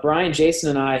Brian, Jason,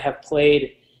 and I have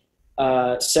played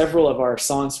several of our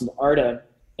songs from Arta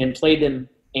and played them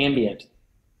ambient,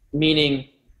 meaning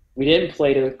we didn't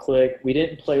play to the click, we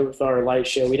didn't play with our light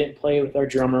show, we didn't play with our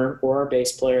drummer or our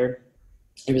bass player.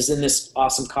 It was in this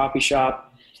awesome coffee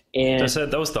shop, and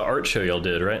that was the art show y'all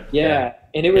did, right? Yeah,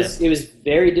 and it was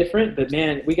very different, but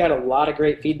man, we got a lot of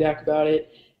great feedback about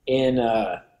it, and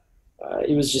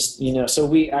it was just, you know,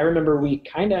 so I remember we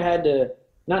kind of had to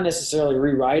not necessarily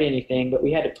rewrite anything, but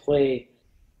we had to play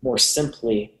more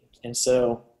simply, and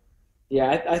so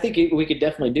yeah, I think we could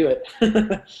definitely do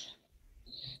it.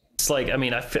 It's like, I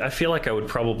mean, I feel like I would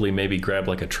probably maybe grab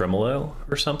like a tremolo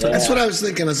or something. That's what I was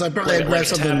thinking. Is I probably grab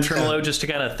something tremolo just to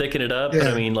kind of thicken it up. Yeah.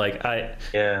 But I mean, like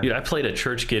dude, I played a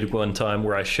church gig one time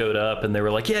where I showed up and they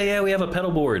were like, yeah, we have a pedal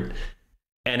board,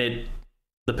 and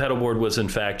the pedal board was in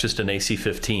fact just an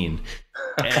AC-15,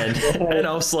 and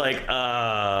I was like,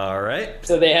 all right.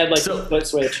 So they had like a foot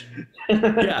switch.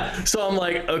 Yeah, so I'm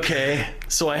like, okay.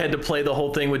 So I had to play the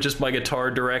whole thing with just my guitar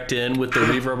direct in with the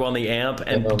reverb on the amp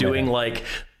and doing like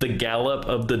the gallop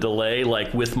of the delay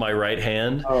like with my right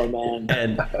hand. Oh man.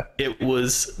 And it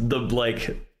was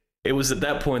it was at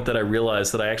that point that I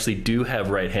realized that I actually do have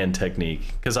right hand technique,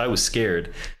 because I was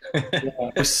scared. Yeah.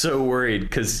 I was so worried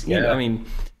because you know, I mean,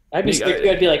 I'd be scared.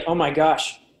 I'd be like, oh my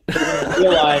gosh, I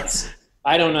realize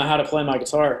I don't know how to play my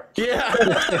guitar. Yeah.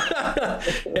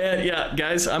 And yeah,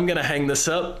 guys, I'm going to hang this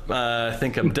up. I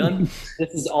think I'm done.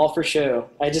 This is all for show.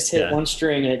 I just hit one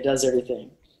string and it does everything.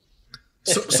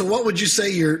 So what would you say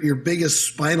your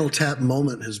biggest Spinal Tap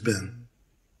moment has been?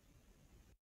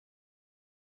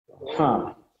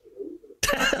 Huh.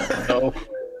 No.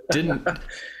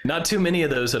 Not too many of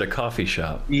those at a coffee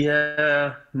shop.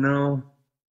 Yeah, no.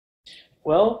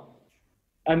 Well,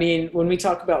 I mean, when we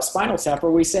talk about Spinal Tap,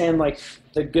 are we saying like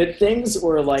the good things,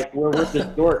 or like we're with the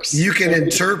dorks? You can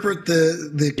interpret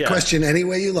the question any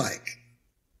way you like.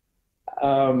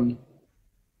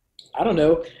 I don't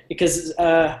know, because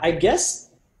I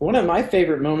guess one of my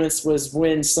favorite moments was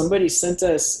when somebody sent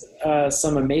us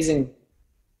some amazing,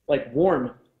 like,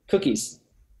 warm cookies.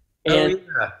 And,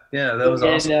 yeah, that was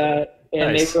awesome. And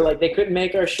nice. they were like, they couldn't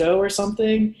make our show or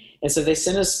something, and so they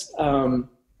sent us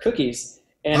cookies.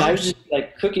 And I was just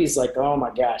like, cookies, like, oh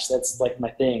my gosh, that's like my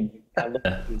thing. I love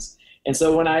cookies. And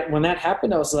so when that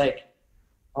happened, I was like,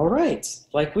 all right,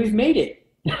 like, we've made it.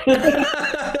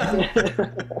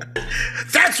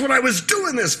 That's what I was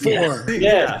doing this for.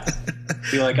 Yeah.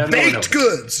 You're like, baked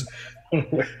goods.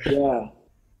 Yeah.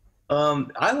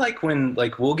 I like when,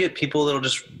 like, we'll get people that'll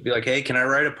just be like, hey, can I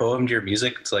write a poem to your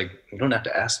music? It's like, you don't have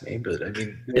to ask me, but I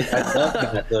mean, I love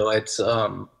that though. It's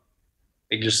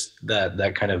it just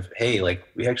that kind of, hey, like,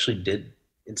 we actually did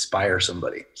inspire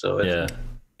somebody. So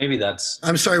maybe that's.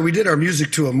 I'm sorry, we did our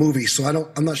music to a movie, so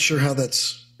I'm not sure how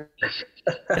that's.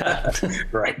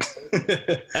 Right.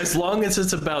 As long as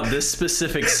it's about this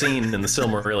specific scene in the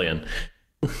Silmarillion.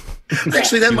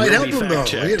 Actually, that might help them, though.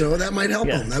 Checked. You know, that might help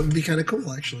them. That would be kind of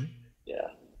cool, actually. Yeah.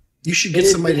 You should get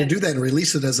somebody to do that and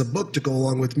release it as a book to go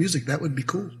along with music. That would be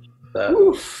cool.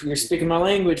 Oof, you're speaking my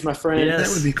language, my friend. Yes.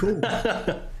 That would be cool.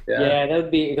 Yeah, that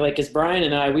would be, like, because Brian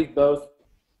and I, we both,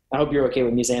 I hope you're okay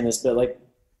with me saying this, but, like,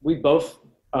 we both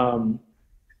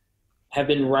have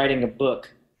been writing a book,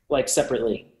 like,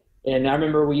 separately. And I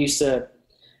remember we used to,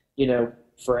 you know,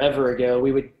 forever ago,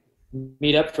 we would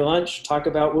meet up for lunch, talk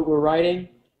about what we're writing,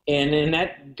 and then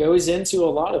that goes into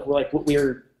a lot of, like, what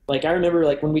we're, like, I remember,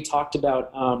 like, when we talked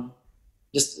about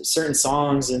just certain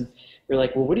songs, and we're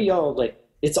like, well, what do y'all, like,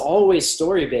 it's always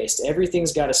story-based.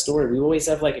 Everything's got a story. We always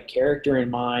have, like, a character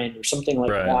in mind or something like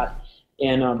that.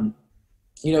 And,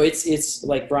 you know, it's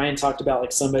like Brian talked about,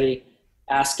 like, somebody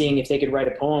asking if they could write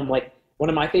a poem. Like, one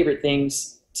of my favorite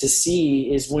things to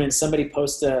see is when somebody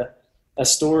posts a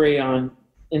story on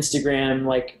Instagram,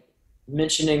 like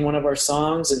mentioning one of our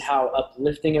songs and how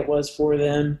uplifting it was for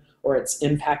them, or it's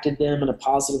impacted them in a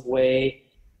positive way,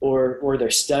 or they're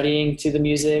studying to the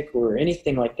music or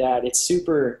anything like that. It's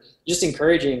super just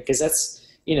encouraging, because that's,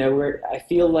 I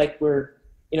feel like we're,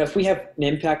 if we have an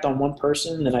impact on one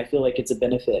person, then I feel like it's a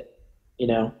benefit,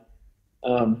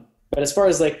 But as far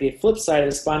as like the flip side of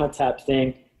the Spinal Tap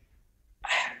thing,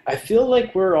 I feel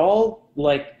like we're all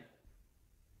like,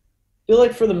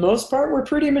 for the most part, we're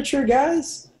pretty mature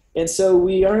guys. And so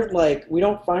we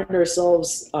don't find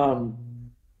ourselves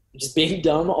just being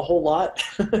dumb a whole lot.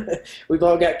 We've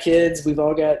all got kids. We've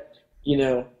all got,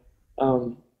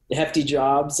 hefty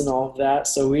jobs and all of that.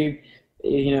 So I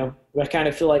kind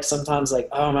of feel like sometimes like,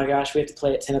 oh my gosh, we have to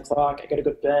play at 10 o'clock. I got to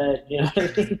go to bed. You know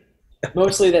what I mean?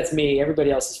 Mostly that's me. Everybody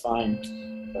else is fine.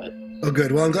 But. Oh,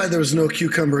 good. Well, I'm glad there was no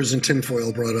cucumbers and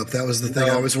tinfoil brought up. That was the thing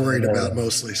I was worried about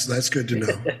mostly. So that's good to know.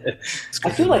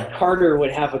 I feel like Carter would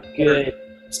have a good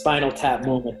Spinal Tap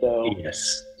moment, though.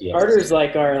 Yes. Carter's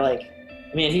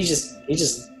he's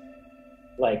just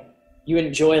like, you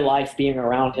enjoy life being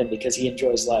around him because he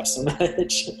enjoys life so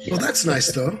much. Well, that's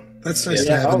nice, though. That's nice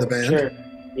to have in the band. Sure.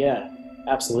 Yeah,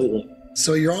 absolutely.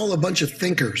 So you're all a bunch of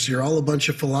thinkers. You're all a bunch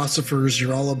of philosophers.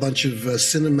 You're all a bunch of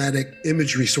cinematic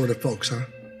imagery sort of folks, huh?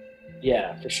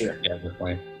 Yeah, for sure. Yeah,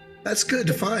 definitely. That's good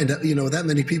to find, that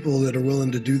many people that are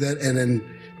willing to do that and then,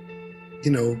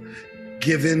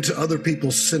 give in to other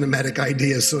people's cinematic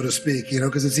ideas, so to speak,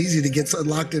 because it's easy to get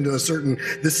locked into a certain,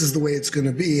 this is the way it's going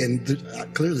to be. And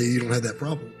clearly you don't have that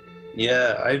problem.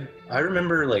 Yeah, I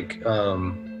remember like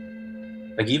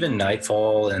even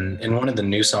Nightfall and one of the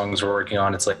new songs we're working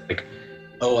on, it's like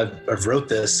oh, I've wrote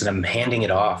this and I'm handing it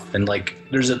off. And like,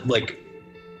 there's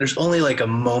only like a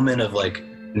moment of like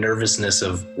nervousness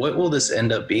of what will this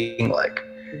end up being like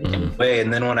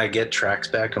and then when I get tracks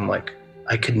back, I'm like,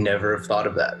 I could never have thought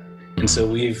of that. And so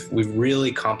we've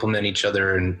really complement each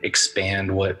other and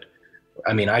expand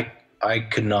I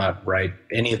could not write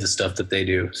any of the stuff that they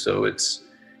do. So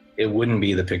it wouldn't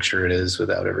be the picture it is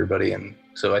without everybody. And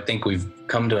so I think we've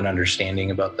come to an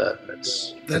understanding about that.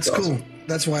 That's cool. awesome.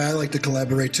 That's why I like to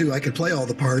collaborate too. I could play all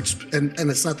the parts, and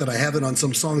it's not that I have it on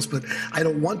some songs, but I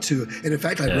don't want to. And in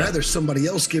fact, I'd rather somebody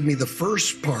else give me the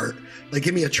first part, like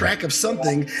give me a track of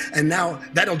something, and now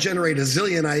that'll generate a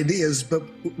zillion ideas. But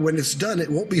when it's done, it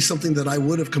won't be something that I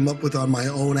would have come up with on my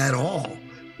own at all.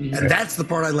 Yeah. And that's the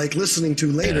part I like listening to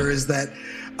later is that,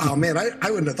 oh man, I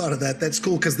wouldn't have thought of that. That's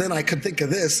cool, because then I could think of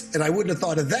this, and I wouldn't have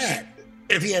thought of that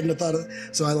if he hadn't have thought of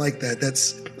it. So I like that.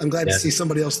 I'm glad to see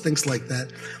somebody else thinks like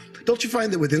that. Don't you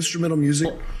find that with instrumental music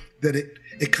that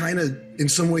it kind of in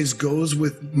some ways goes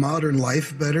with modern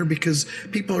life better, because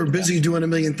people are busy doing a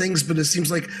million things, but it seems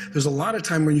like there's a lot of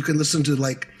time when you can listen to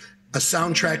like a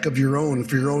soundtrack of your own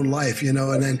for your own life, and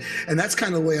that's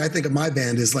kind of the way I think of my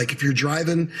band is like, if you're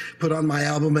driving, put on my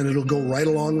album and it'll go right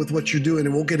along with what you're doing. It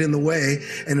won't get in the way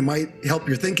and it might help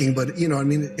your thinking, but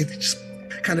it just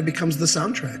kind of becomes the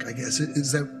soundtrack, I guess.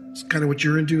 Is that kind of what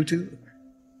you're into too?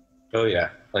 Oh yeah.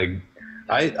 Like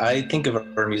I think of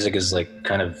our music as like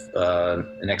kind of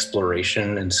an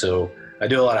exploration. And so I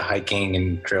do a lot of hiking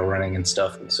and trail running and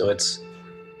stuff. And so it's,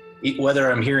 whether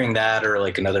I'm hearing that or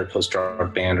like another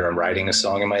post-rock band, or I'm writing a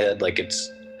song in my head, like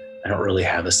I don't really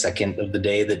have a second of the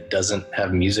day that doesn't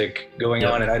have music going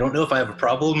on. And I don't know if I have a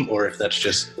problem or if that's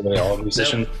just the way all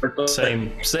musicians work. Same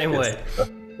way.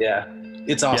 Yeah.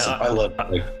 It's awesome. I love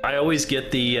it. I always get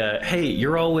the, hey,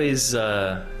 you're always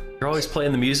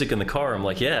playing the music in the car. I'm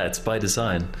like, yeah, it's by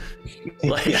design.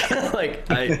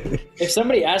 If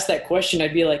somebody asked that question,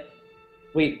 I'd be like,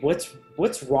 wait, what's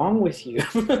wrong with you?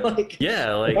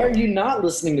 Why are you not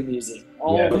listening to music?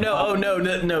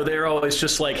 No. They're always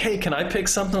just like, hey, can I pick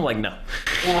something? I'm like, no.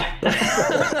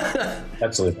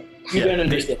 Absolutely. You don't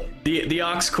understand. The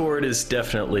aux cord is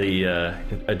definitely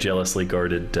a jealously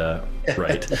guarded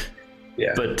right.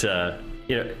 Yeah. But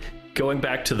going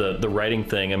back to the writing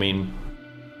thing, I mean,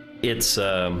 it's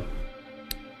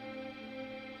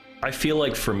I feel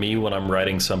like for me, when I'm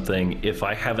writing something, if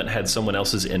I haven't had someone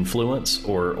else's influence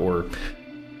or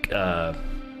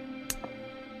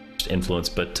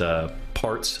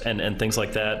parts and things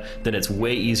like that, then it's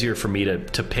way easier for me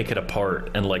to pick it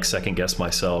apart and like second guess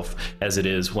myself, as it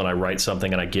is when I write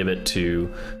something and I give it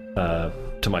to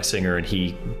my singer and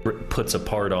he puts a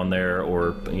part on there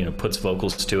or puts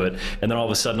vocals to it, and then all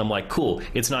of a sudden I'm like, cool,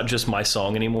 it's not just my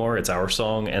song anymore, it's our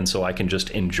song, and so I can just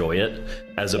enjoy it,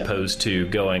 as opposed to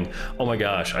going, oh my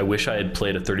gosh, I wish I had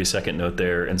played a 32nd note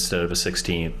there instead of a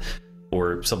 16th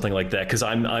or something like that, because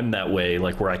I'm that way,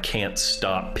 like where I can't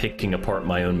stop picking apart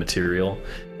my own material,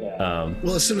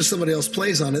 Well, as soon as somebody else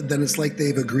plays on it, then it's like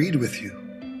they've agreed with you.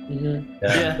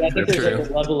 Yeah, I think there's like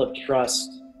a level of trust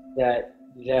that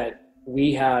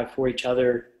we have for each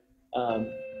other.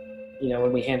 You know,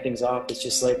 when we hand things off, it's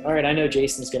just like, all right, I know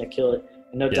Jason's going to kill it.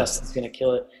 I know Dustin's going to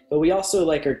kill it. But we also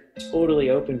like are totally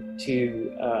open to,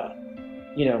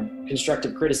 you know,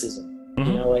 constructive criticism.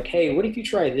 You know, like, hey, what if you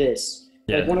try this?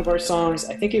 Like one of our songs,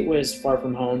 I think it was Far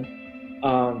From Home.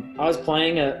 I was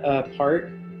playing a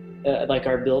part, like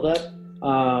our build-up,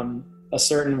 a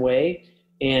certain way.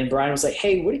 And Bryan was like,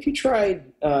 hey, what if you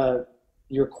tried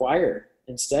your choir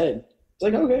instead? It's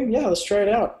like, okay, yeah, let's try it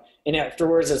out. And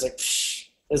afterwards, I was like, psh,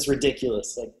 that's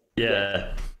ridiculous. Like,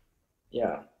 yeah.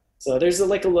 So there's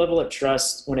like a level of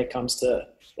trust when it comes to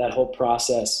that whole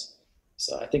process.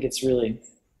 So I think it's really,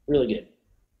 really good.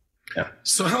 Yeah.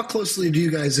 So how closely do you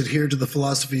guys adhere to the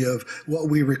philosophy of what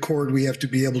we record, we have to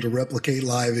be able to replicate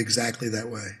live exactly that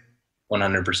way?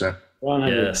 100%.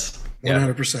 100. Yes.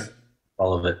 100%.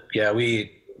 All of it. Yeah, we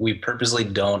purposely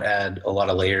don't add a lot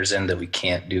of layers in that we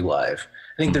can't do live.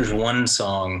 I think there's one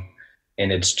song,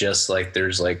 and it's just like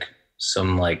there's like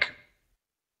some like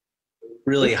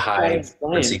really high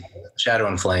frequency, Shadow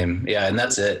and Flame. Yeah, and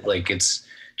that's it. Like it's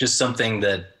just something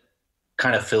that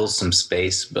kind of fills some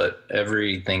space, but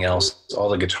everything else, all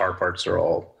the guitar parts are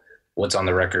all what's on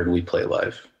the record we play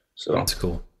live. So that's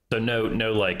cool. So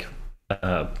no like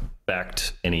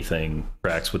backed anything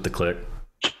tracks with the click.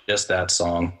 Just that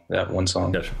song, that one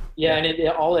song. Gotcha. Yeah, and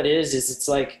all it is it's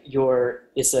like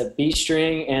it's a B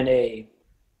string and a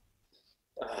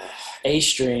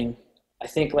string, I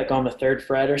think like on the 3rd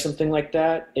fret or something like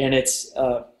that. And it's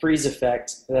a freeze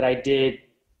effect that I did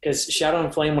because Shadow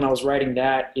and Flame, when I was writing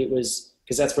that, it was,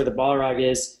 because that's where the Balrog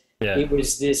is. Yeah. It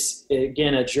was this,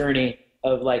 again, a journey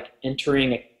of like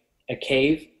entering a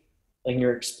cave, like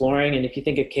you're exploring. And if you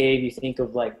think of cave, you think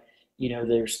of like, you know,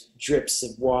 there's drips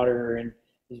of water and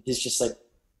it's just like,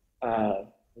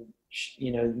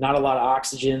 you know, not a lot of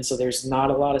oxygen. So there's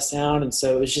not a lot of sound. And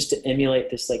so it was just to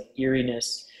emulate this like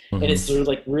eeriness. And it's sort of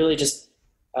like really just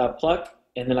pluck,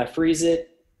 and then I freeze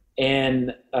it.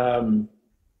 And so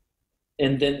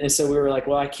we were like,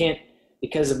 well, I can't,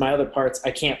 because of my other parts,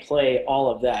 I can't play all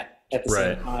of that at the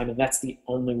same time. And that's the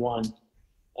only one.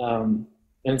 And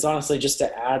it's honestly just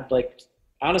to add, like,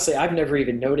 honestly, I've never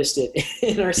even noticed it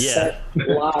in our set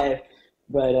live,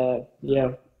 but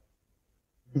yeah.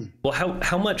 Well,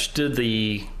 how much do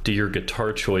your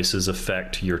guitar choices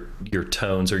affect your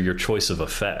tones or your choice of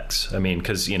effects? I mean,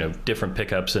 because, you know, different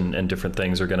pickups and different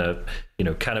things are going to, you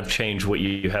know, kind of change what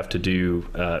you have to do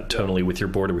tonally with your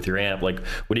board or with your amp. Like,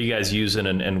 what are you guys using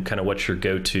and kind of what's your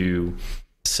go-to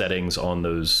settings on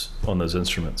those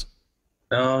instruments?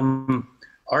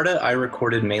 Arda, I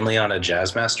recorded mainly on a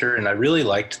Jazzmaster, and I really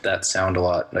liked that sound a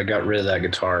lot. I got rid of that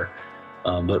guitar.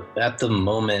 But at the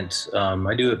moment, I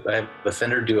have a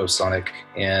Fender Duosonic,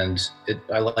 and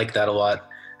I like that a lot.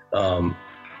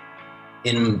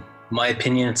 In my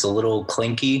opinion, it's a little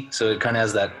clinky, so it kind of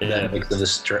has that mix of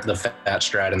the fat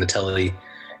Strat and the Telly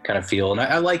kind of feel, and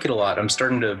I like it a lot. I'm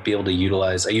starting to be able to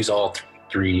utilize. I use all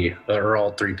three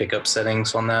pickup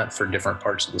settings on that for different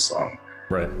parts of the song.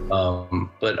 Right.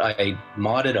 But I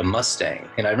modded a Mustang,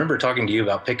 and I remember talking to you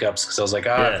about pickups because I was like,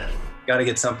 got to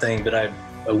get something, but I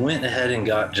went ahead and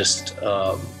got just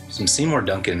some Seymour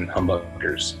Duncan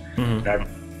humbuckers. And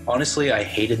honestly, I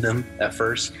hated them at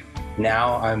first.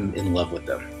 Now I'm in love with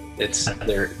them.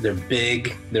 They're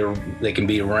big, they can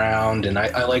be round, and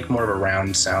I like more of a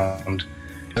round sound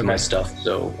to my stuff.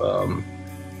 So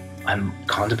I'm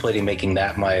contemplating making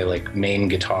that my like main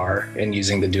guitar and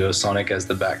using the Duosonic as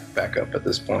the backup at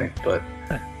this point. But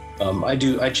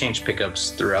I change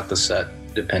pickups throughout the set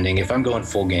depending. If I'm going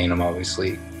full gain, I'm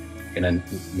obviously gonna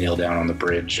kneel down on the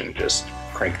bridge and just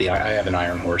crank I have an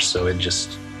iron horse, so it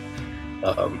just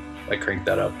I crank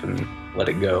that up and let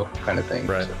it go kind of thing.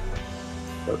 Right.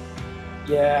 So,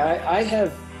 yeah, I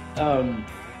have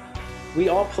we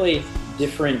all play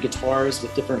different guitars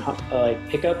with different like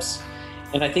pickups,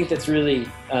 and I think that's really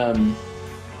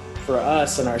for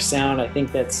us and our sound, I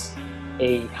think that's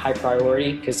a high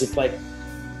priority, because if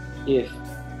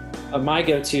my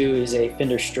go-to is a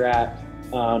Fender Strat,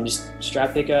 just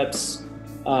Strat pickups,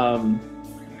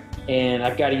 and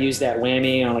I've got to use that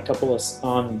whammy on a couple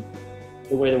on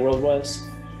The Way the World Was,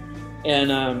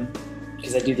 and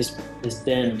because I do this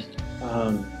bend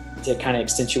to kind of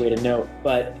accentuate a note.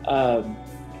 But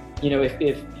you know,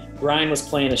 if Bryan was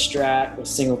playing a Strat with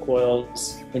single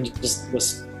coils and just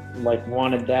was like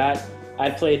wanted that,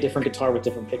 I'd play a different guitar with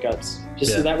different pickups,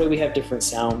 just so that way we have different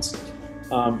sounds.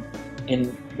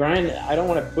 And Bryan, I don't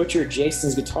want to butcher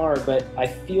Jason's guitar, but I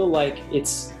feel like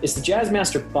it's the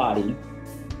Jazzmaster body,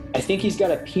 I think he's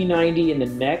got a P90 in the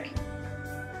neck,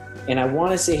 and I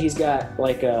want to say he's got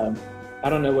like a, I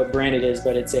don't know what brand it is,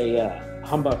 but it's a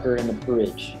humbucker in the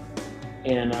bridge.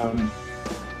 And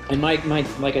my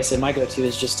like I said, my go-to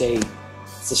is just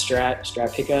it's a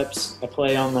Strat pickups. I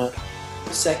play on the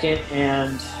second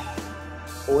and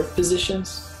fourth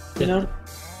positions, you know.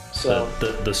 So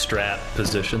the Strat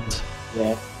positions.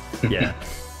 Yeah. Yeah.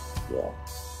 Yeah.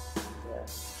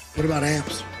 What about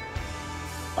amps?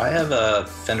 I have a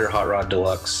Fender Hot Rod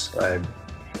Deluxe. I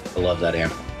love that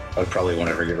amp. I probably won't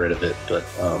ever get rid of it, but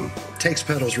Takes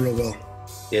pedals real well.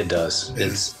 it does.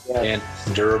 It's and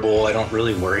durable. I don't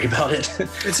really worry about it.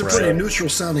 It's a pretty neutral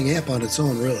sounding amp on its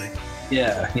own, really.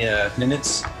 Yeah, and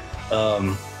it's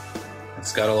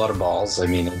got a lot of balls. I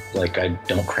mean, like I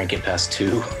don't crank it past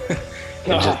 2.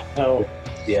 No.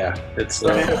 Yeah, it's Pull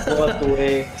up the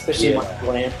way, especially my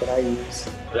lamp that I use.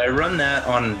 But I run that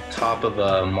on top of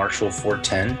a Marshall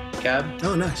 410 cab.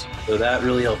 Oh, nice. So that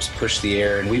really helps push the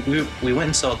air. And we went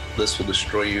and saw This Will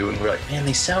Destroy You, and we're like, man,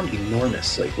 they sound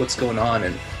enormous. Like, what's going on?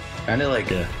 And kind of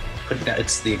like,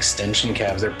 it's the extension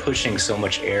cabs. They're pushing so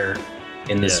much air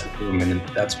in this room, and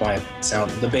that's why it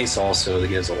sound. The bass also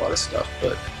gives a lot of stuff,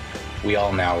 but we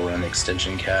all now run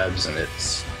extension cabs, and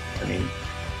it's, I mean,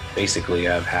 basically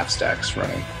I have half stacks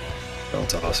running. So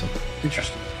that's awesome.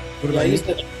 Interesting. What about you?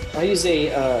 I use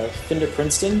a Fender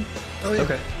Princeton. Oh, yeah.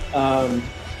 Okay.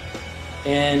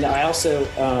 And I also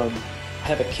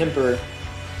have a Kemper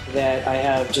that I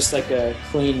have just like a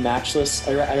clean matchless.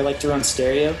 I like to run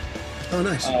stereo. Oh,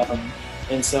 nice.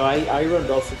 And so I run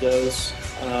both of those.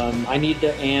 I need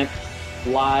the amp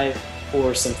live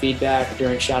for some feedback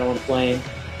during Shadow and Flame.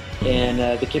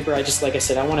 And the Kemper, like I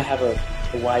said, I want to have a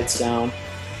wide sound.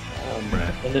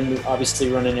 And then obviously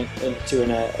running it into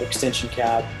an extension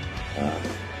cab.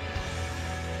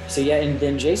 So yeah, and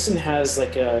then Jason has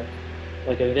like a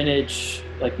vintage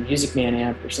like Music Man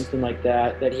amp or something like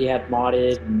that he had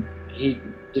modded, and he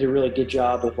did a really good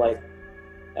job of like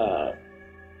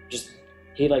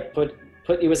he like put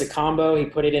it was a combo. He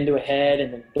put it into a head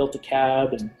and then built a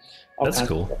cab and all that's kinds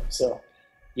cool. of stuff. So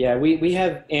yeah, we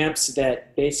have amps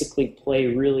that basically play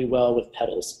really well with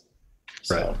pedals.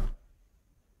 So, right.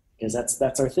 Because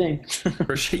that's our thing.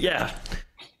 For sure, yeah.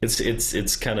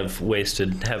 It's kind of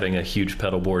wasted having a huge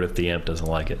pedal board if the amp doesn't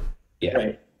like it. Yeah.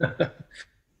 Right.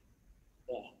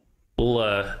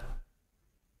 Well,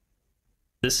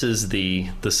 this is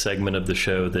the segment of the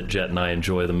show that Jet and I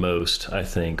enjoy the most, I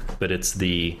think, but it's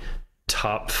the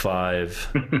top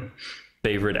 5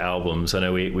 favorite albums. I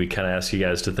know we kind of asked you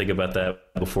guys to think about that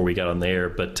before we got on the air,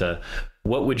 but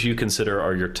what would you consider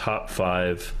are your top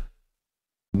 5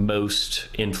 most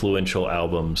influential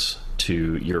albums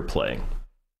to your playing?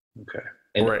 Okay.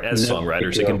 Or as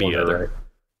songwriters, it can be order, other. Right?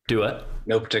 Do what?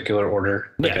 No particular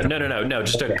order. Yeah, no,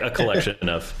 just a collection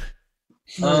of.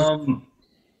 Do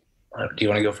you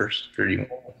want to go first, or do you?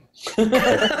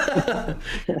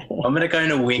 I'm gonna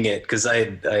kind of wing it because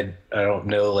I don't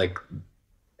know, like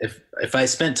if I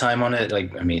spent time on it,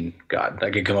 like I mean, God,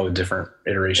 I could come up with different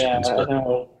iterations. Yeah,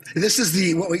 but This is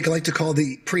what we like to call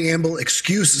the preamble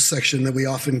excuse section that we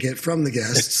often get from the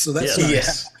guests. So that's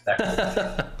nice.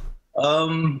 Yeah.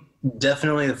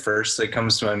 Definitely the first that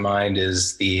comes to my mind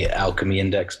is the Alchemy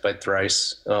Index by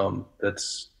Thrice.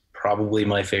 That's probably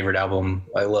my favorite album.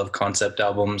 I love concept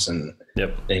albums, and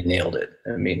they nailed it.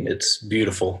 I mean, it's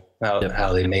beautiful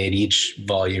how they made each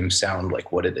volume sound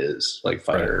like what it is, like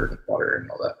fire and water and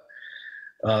all that.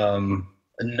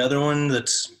 Another one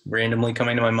that's randomly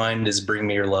coming to my mind is Bring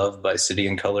Me Your Love by City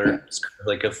and Color. It's kind of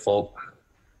like a folk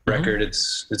record.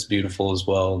 It's beautiful as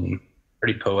well and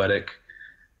pretty poetic.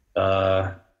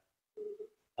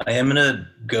 I am gonna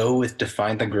go with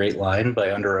Define the Great Line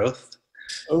by Under Oath.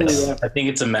 Oh, yeah. I think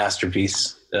it's a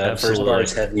masterpiece. First bar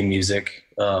is heavy music.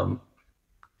 And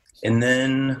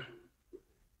then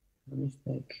let me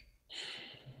think.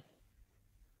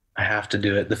 I have to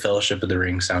do it. The Fellowship of the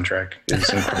Ring soundtrack is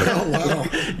incredible. Oh, wow.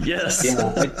 Yes.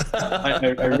 Yeah,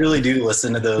 I really do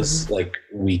listen to those like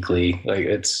weekly. Like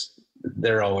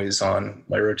they're always on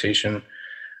my rotation.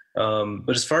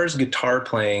 But as far as guitar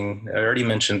playing, I already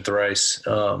mentioned Thrice.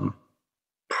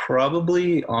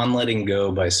 Probably On Letting Go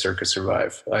by Circa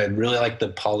Survive. I really like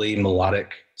the poly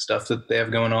melodic stuff that they have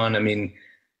going on. I mean,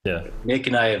 Nick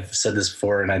and I have said this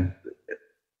before, and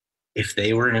if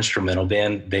they were an instrumental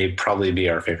band, they'd probably be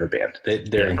our favorite band.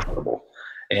 They're incredible.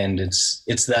 And it's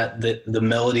that the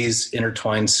melodies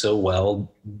intertwine so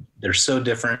well. They're so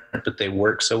different, but they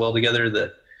work so well together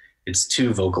that it's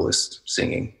 2 vocalists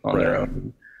singing on their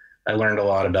own. I learned a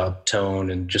lot about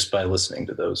tone and just by listening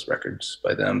to those records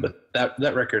by them, but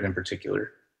that record in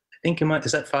particular. think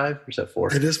is that 5 or is that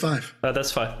 4? It is 5.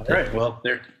 That's fine. All right. Well,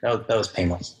 there that was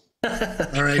painless.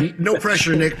 All right. No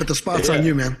pressure, Nick, but the spot's on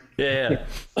you, man. Yeah.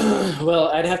 Well,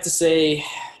 I'd have to say,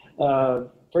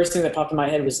 first thing that popped in my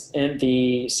head was in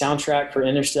the soundtrack for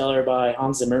Interstellar by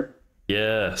Hans Zimmer.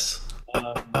 Yes.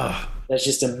 That's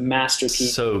just a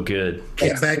masterpiece. So good.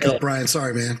 Back up, Bryan.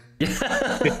 Sorry, man.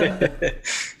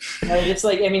 It's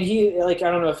like, I mean, I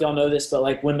don't know if y'all know this, but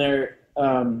like when they're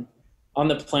on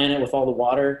the planet with all the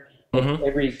water,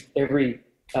 every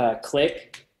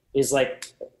click is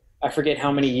like, I forget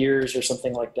how many years or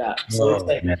something like that. So it's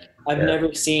like, I've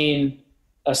never seen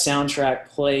a soundtrack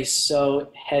play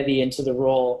so heavy into the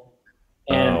role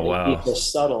and be so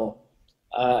subtle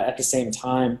at the same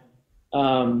time.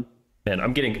 Man,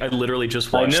 I literally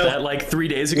just watched that like 3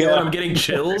 days ago, and I'm getting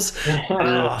chills.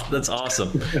 Oh, that's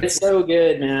awesome. It's so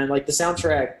good, man. Like the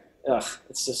soundtrack,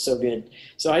 it's just so good.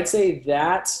 So I'd say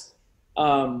that.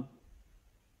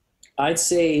 I'd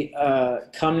say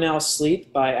Come Now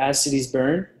Sleep by As Cities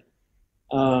Burn.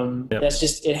 That's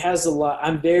just, it has a lot.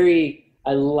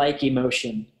 I like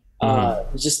emotion.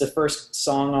 Just the first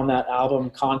song on that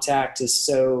album, Contact, is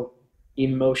so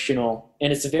emotional,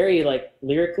 and it's very like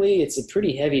lyrically, it's a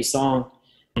pretty heavy song.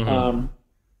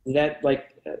 That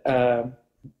like your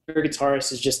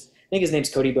guitarist is just, I think his name's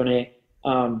Cody Bonet,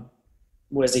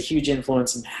 was a huge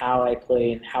influence in how I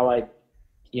play and how I,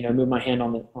 move my hand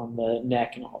on the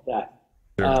neck and all of that.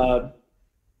 Sure.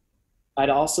 I'd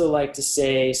also like to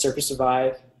say Circus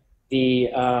Survive.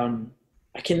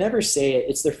 I can never say it.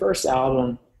 It's their first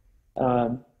album,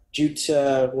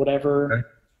 Juta whatever,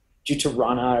 Juta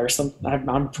Rana or something.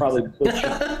 I'm probably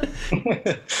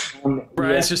butchering.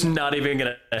 Brian's just not even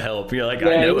gonna help. You're like,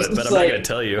 I know it, but I'm not gonna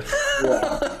tell you.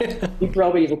 He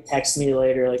probably will text me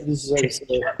later, like, this is what he said.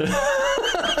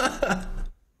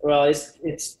 Well,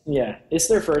 it's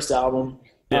their first album.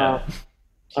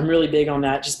 I'm really big on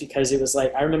that just because it was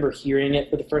like, I remember hearing it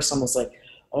for the first time. I was like,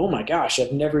 oh my gosh,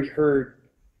 I've never heard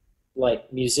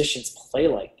like musicians play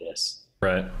like this.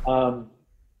 Right.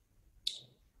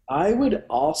 I would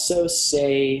also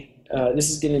say, this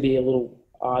is going to be a little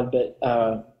odd, but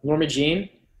Norma Jean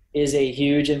is a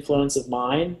huge influence of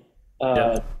mine.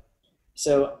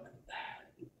 So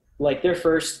like their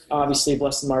first, obviously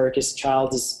Bless the Marcus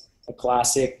Child is a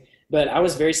classic, but I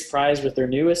was very surprised with their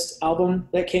newest album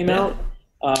that came out.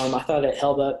 I thought it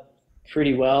held up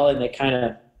pretty well, and they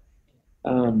kind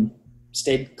of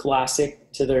stayed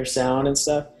classic to their sound and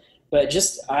stuff. But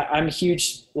just I'm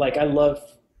huge, like I love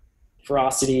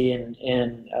Ferocity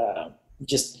and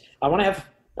just I want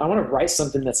to write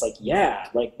something that's like, yeah,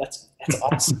 like that's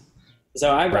awesome.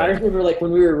 So I remember like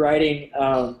when we were writing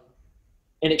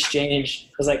In Exchange,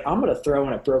 I was like, I'm gonna throw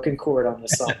in a broken chord on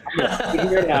this song. I'm gonna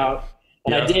figure it out,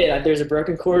 and I did. There's a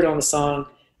broken chord on the song,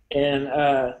 and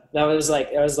that was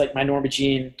like my Norma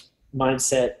Jean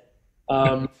mindset.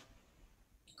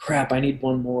 Crap, I need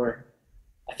one more.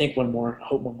 I think one more. I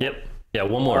hope one more. Yep. Yeah,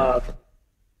 one more.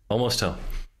 Almost home.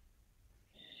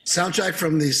 Soundtrack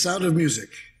from The Sound of Music.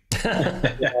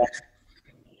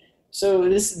 So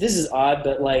this is odd,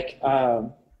 but like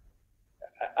I'm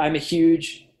a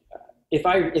huge. If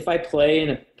I play in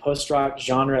a post-rock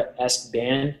genre-esque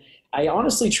band, I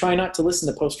honestly try not to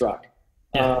listen to post-rock.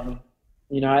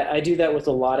 I do that with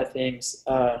a lot of things,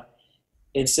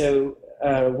 and so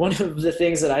one of the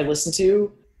things that I listen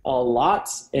to a lot,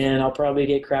 and I'll probably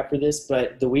get crap for this,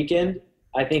 but The Weeknd,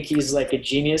 I think he's like a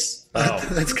genius. Oh,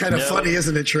 that's kind of funny,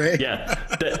 isn't it, Trey? Yeah,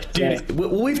 dude,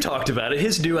 we've talked about it.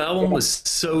 His new album was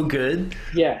so good.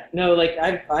 Yeah, no, like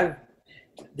I've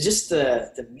just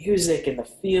the music and the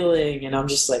feeling, and I'm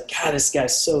just like, God, this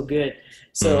guy's so good.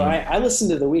 So I listen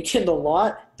to The Weeknd a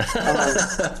lot.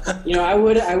 I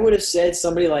would have said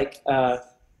somebody like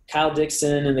Kyle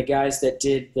Dixon and the guys that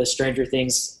did the Stranger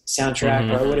Things soundtrack,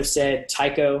 or I would have said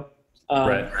Tycho.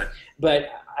 Right. But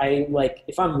I like,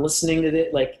 if I'm listening to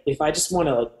it, like if I just want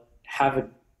to have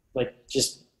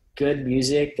just good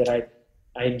music that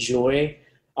I enjoy,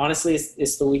 honestly,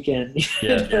 it's The Weeknd.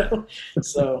 Yeah.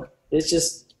 So it's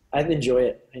just, I enjoy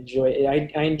it.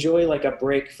 I enjoy like a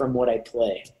break from what I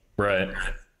play. Right.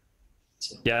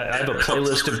 Yeah, I have a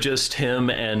playlist of just him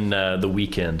and The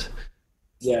Weeknd.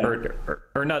 Yeah.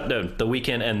 Or not, no, The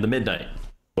Weeknd and The Midnight.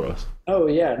 Oh,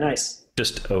 yeah, nice.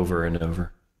 Just over and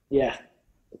over. Yeah,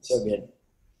 it's so good.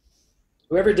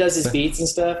 Whoever does his beats and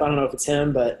stuff, I don't know if it's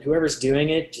him, but whoever's doing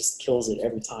it just kills it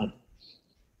every time.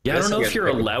 Yeah, I don't know if you're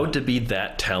allowed to be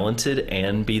that talented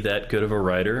and be that good of a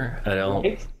writer. I don't.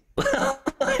 Right?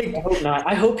 I hope not.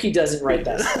 I hope he doesn't write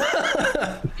that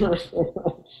stuff.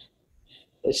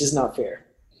 It's just not fair.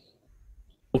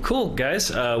 Well, cool,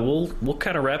 guys. We'll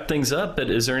kind of wrap things up. But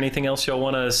is there anything else y'all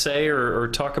want to say or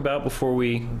talk about before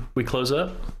we close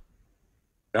up?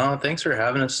 No, thanks for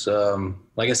having us.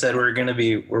 Like I said,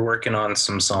 we're working on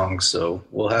some songs, so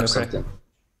we'll have something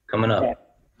coming up. Yeah.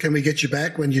 Can we get you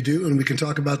back when you do, and we can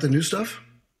talk about the new stuff?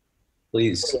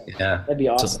 Please, yeah. That'd be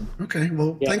awesome. Okay,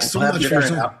 well, thanks so We'll much have for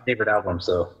different favorite album.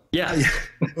 So Yeah.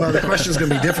 Well, the question's going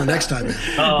to be different next time.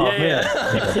 Oh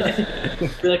Yeah.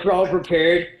 We're like, we're all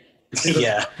prepared.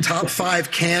 yeah, Top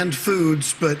 5 canned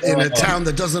foods, but in a town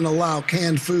that doesn't allow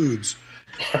canned foods.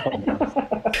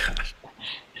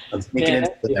 let's make it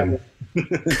into them.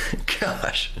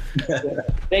 Gosh.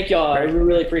 Thank y'all. We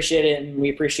really appreciate it, and we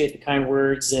appreciate the kind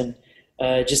words, and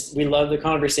we love the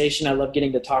conversation. I love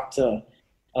getting to talk to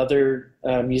other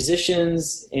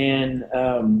musicians, and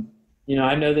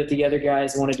I know that the other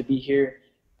guys wanted to be here.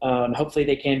 Hopefully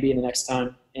they can be in the next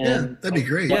time. And, Yeah, that'd be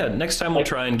great. Yeah, next time we'll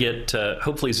try and get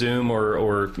hopefully Zoom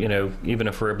or even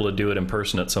if we're able to do it in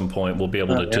person at some point, we'll be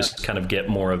able to just kind of get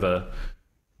more of a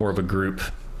group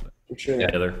for sure.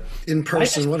 together. In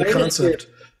person, what a concept.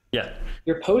 Yeah.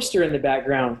 Your poster in the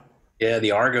background. Yeah,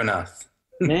 the Argonaut.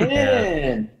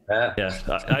 Man. Yeah. Yeah,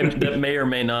 that may or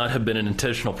may not have been an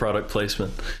intentional product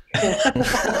placement.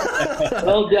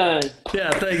 Well done.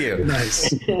 Yeah, thank you.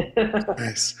 Nice.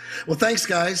 Nice. Well, thanks,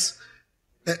 guys.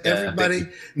 Everybody,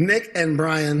 Nick and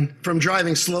Bryan from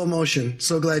Driving Slow Motion.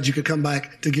 So glad you could come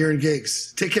back to Gear and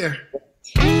Gigs. Take care.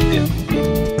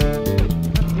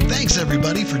 Thanks,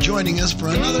 everybody, for joining us for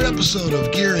another episode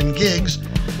of Gear and Gigs.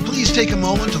 Please take a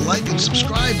moment to like and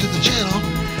subscribe to the channel.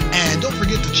 And don't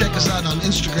forget to check us out on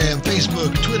Instagram,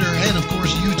 Facebook, Twitter, and, of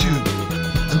course,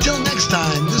 YouTube. Until next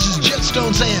time, this is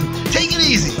Jetstone saying, take it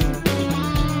easy.